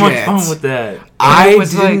have so much shit? fun with that. I was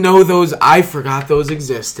didn't like- know those. I forgot those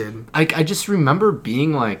existed. I just remember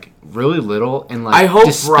being, like, really little and, like, I hope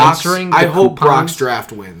dispensing Brock's coupons.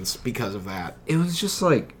 draft wins because of that. It was just,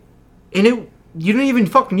 like, and you didn't even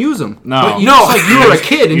fucking use them. No. But you No. just, like, you were a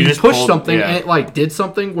kid and You you just pushed pulled- something yeah. and it, like, did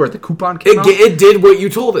something where the coupon came out. It did what you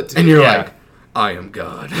told it to. And you're Yeah. like, I am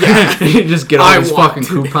God. You just get all these fucking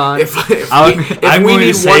coupons. If I'm we going to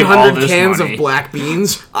need save all 100 this cans money. of black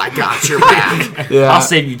beans, I got your back. Yeah. I'll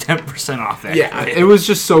save you 10% off that. Yeah. It was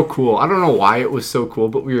just so cool. I don't know why it was so cool,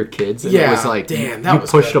 but we were kids. And it Yeah, was like, damn, that you was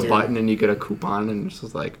pushed good, a dude. button and you get a coupon, and it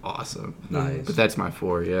was like awesome. Nice. But that's my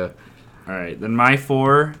 4, yeah. All right, then my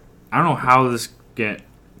 4. I don't know how this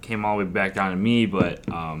came all the way back down to me, but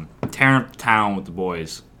tearing up the town with the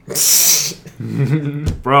boys.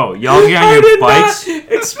 Bro, y'all get on your bikes.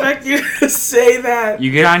 Expect you to say that.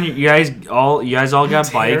 You get on you guys all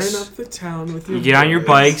got bikes. Tearing up the town with your You get on your boys.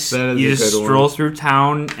 bikes. That is You a just good stroll one. through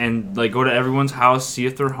town and like go to everyone's house, see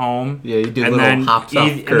if they're home. Yeah, you do And little then hops off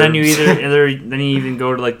and then you curbs. then you even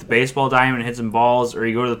go to like the baseball diamond and hit some balls, or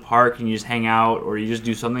you go to the park and you just hang out, or you just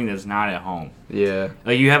do something that's not at home. Yeah.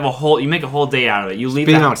 Like you make a whole day out of it. You leave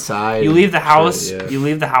Being outside. You leave the house. Shit, yeah. You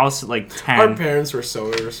leave the house at like 10. Our parents were so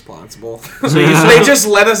irresponsible. So They just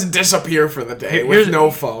let us disappear for the day with no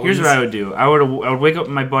phones. Here's what I would do. I would wake up at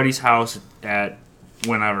my buddy's house at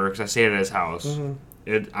whenever, because I stayed at his house on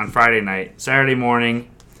Friday night. Saturday morning,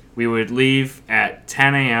 we would leave at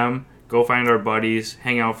 10 a.m., go find our buddies,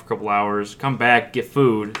 hang out for a couple hours, come back, get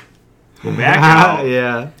food, go back out.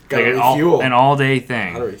 Yeah. Gotta Like refuel. an all-day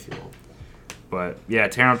thing. Gotta refuel. But yeah,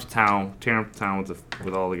 tearing up the town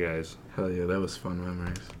with all the guys. Hell yeah, that was fun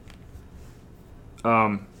memories.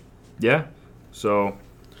 Yeah. So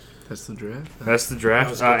That's the draft. that's the draft.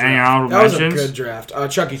 That was a good Any draft. honorable That was a mentions? good draft.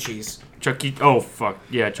 Chuck E. Cheese. Chuck E. Oh fuck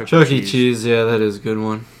yeah, Chuck E. Cheese, yeah, that is a good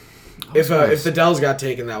one. If the Dells got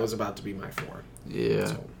taken, that was about to be my 4.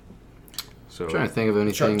 Yeah. So I'm trying to think of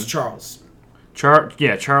anything. Charles.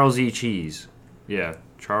 Charles E. Cheese. Yeah,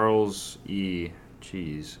 Charles E.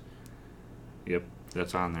 Cheese. Yep,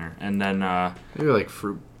 that's on there. And then Maybe like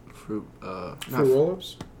fruit. Fruit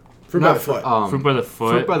roll-ups? Fruit by not the foot. Fruit by the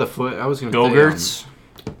Foot. Fruit by the Foot. I was gonna Go-Gurts.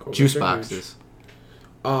 juice boxes.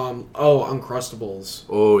 Uncrustables.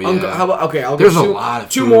 Oh yeah. How about, okay, I'll There's go a lot of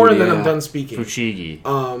two food, more and then yeah. I'm done speaking. Fuchigi.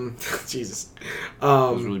 Jesus. It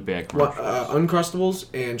was really bad commercial. Uncrustables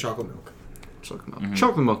and chocolate milk.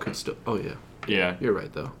 Chocolate milk could still. Oh yeah. Yeah. You're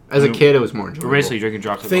right though. As a kid, it was more enjoyable. We're basically drinking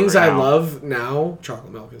chocolate Things milk I right now. love now,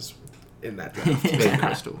 chocolate milk is in that draft. and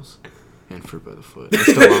crystals and fruit by the foot. I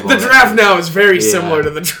still love all The that draft shit. now is very Yeah. similar to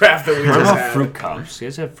the draft that we What just about had. fruit cups? You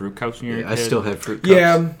guys have fruit cups when you were a Yeah, kid? I still have fruit cups.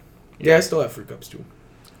 Yeah, I still have fruit cups too.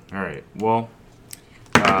 All right. Well,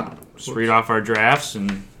 just read off our drafts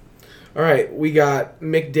and. All right, we got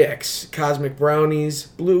McDicks, Cosmic Brownies,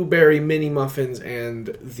 Blueberry Mini Muffins,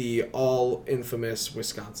 and the all infamous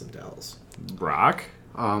Wisconsin Dells. Brock?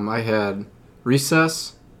 I had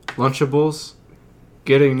recess, Lunchables,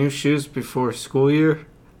 getting new shoes before school year,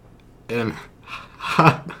 and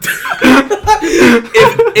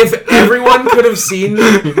if everyone could have seen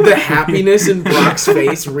the happiness in Brock's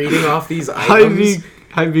face reading off these items.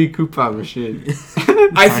 Hy-Vee coupon machine.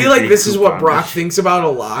 I feel like this is what Brock thinks about a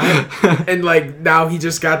lot, and like now he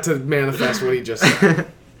just got to manifest what he just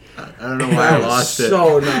said. I don't know why I lost it.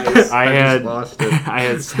 So nice. I had lost it. I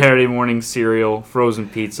had Saturday morning cereal, frozen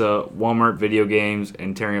pizza, Walmart video games,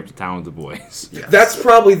 and tearing up the town with the boys. Yes. That's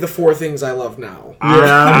probably the 4 things I love now.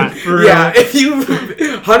 Yeah. If you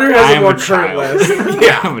Hunter has a more current list.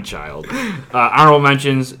 Yeah, I'm a child. Honorable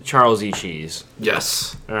mentions: Charles E. Cheese.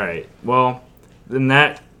 Yes. All right. Well, then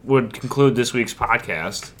that would conclude this week's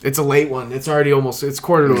podcast. It's a late one. It's already almost. It's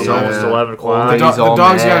quarter to 11. It's almost 11 o'clock. The dogs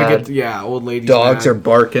gotta get. Yeah, old ladies. Dogs mad. are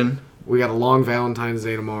barking. We got a long Valentine's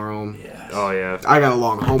Day tomorrow. Yes. Oh yeah. I got a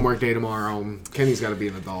long homework day tomorrow. Kenny's got to be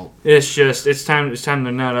an adult. It's time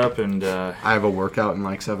to nut up and. I have a workout in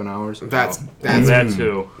like 7 hours. That's that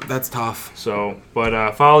too. That's tough. So,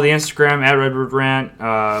 but follow the Instagram at Redbird Rant.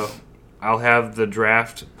 I'll have the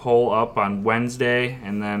draft poll up on Wednesday,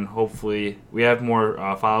 and then hopefully we have more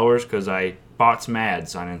followers because I bought some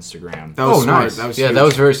ads on Instagram. That was smart. Nice. That was huge. That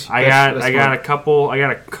was very. I got a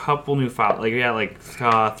couple new followers. Like we got like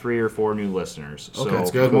 3 or 4 new listeners. So Okay,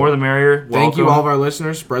 that's good. The more the merrier. Thank you, Welcome. all of our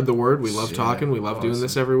listeners. Spread the word. We love talking. We love doing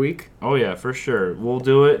this every week. Oh yeah, for sure. We'll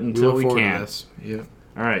do it We until look we forward can. to this. Yeah.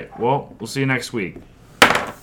 All right. Well, we'll see you next week.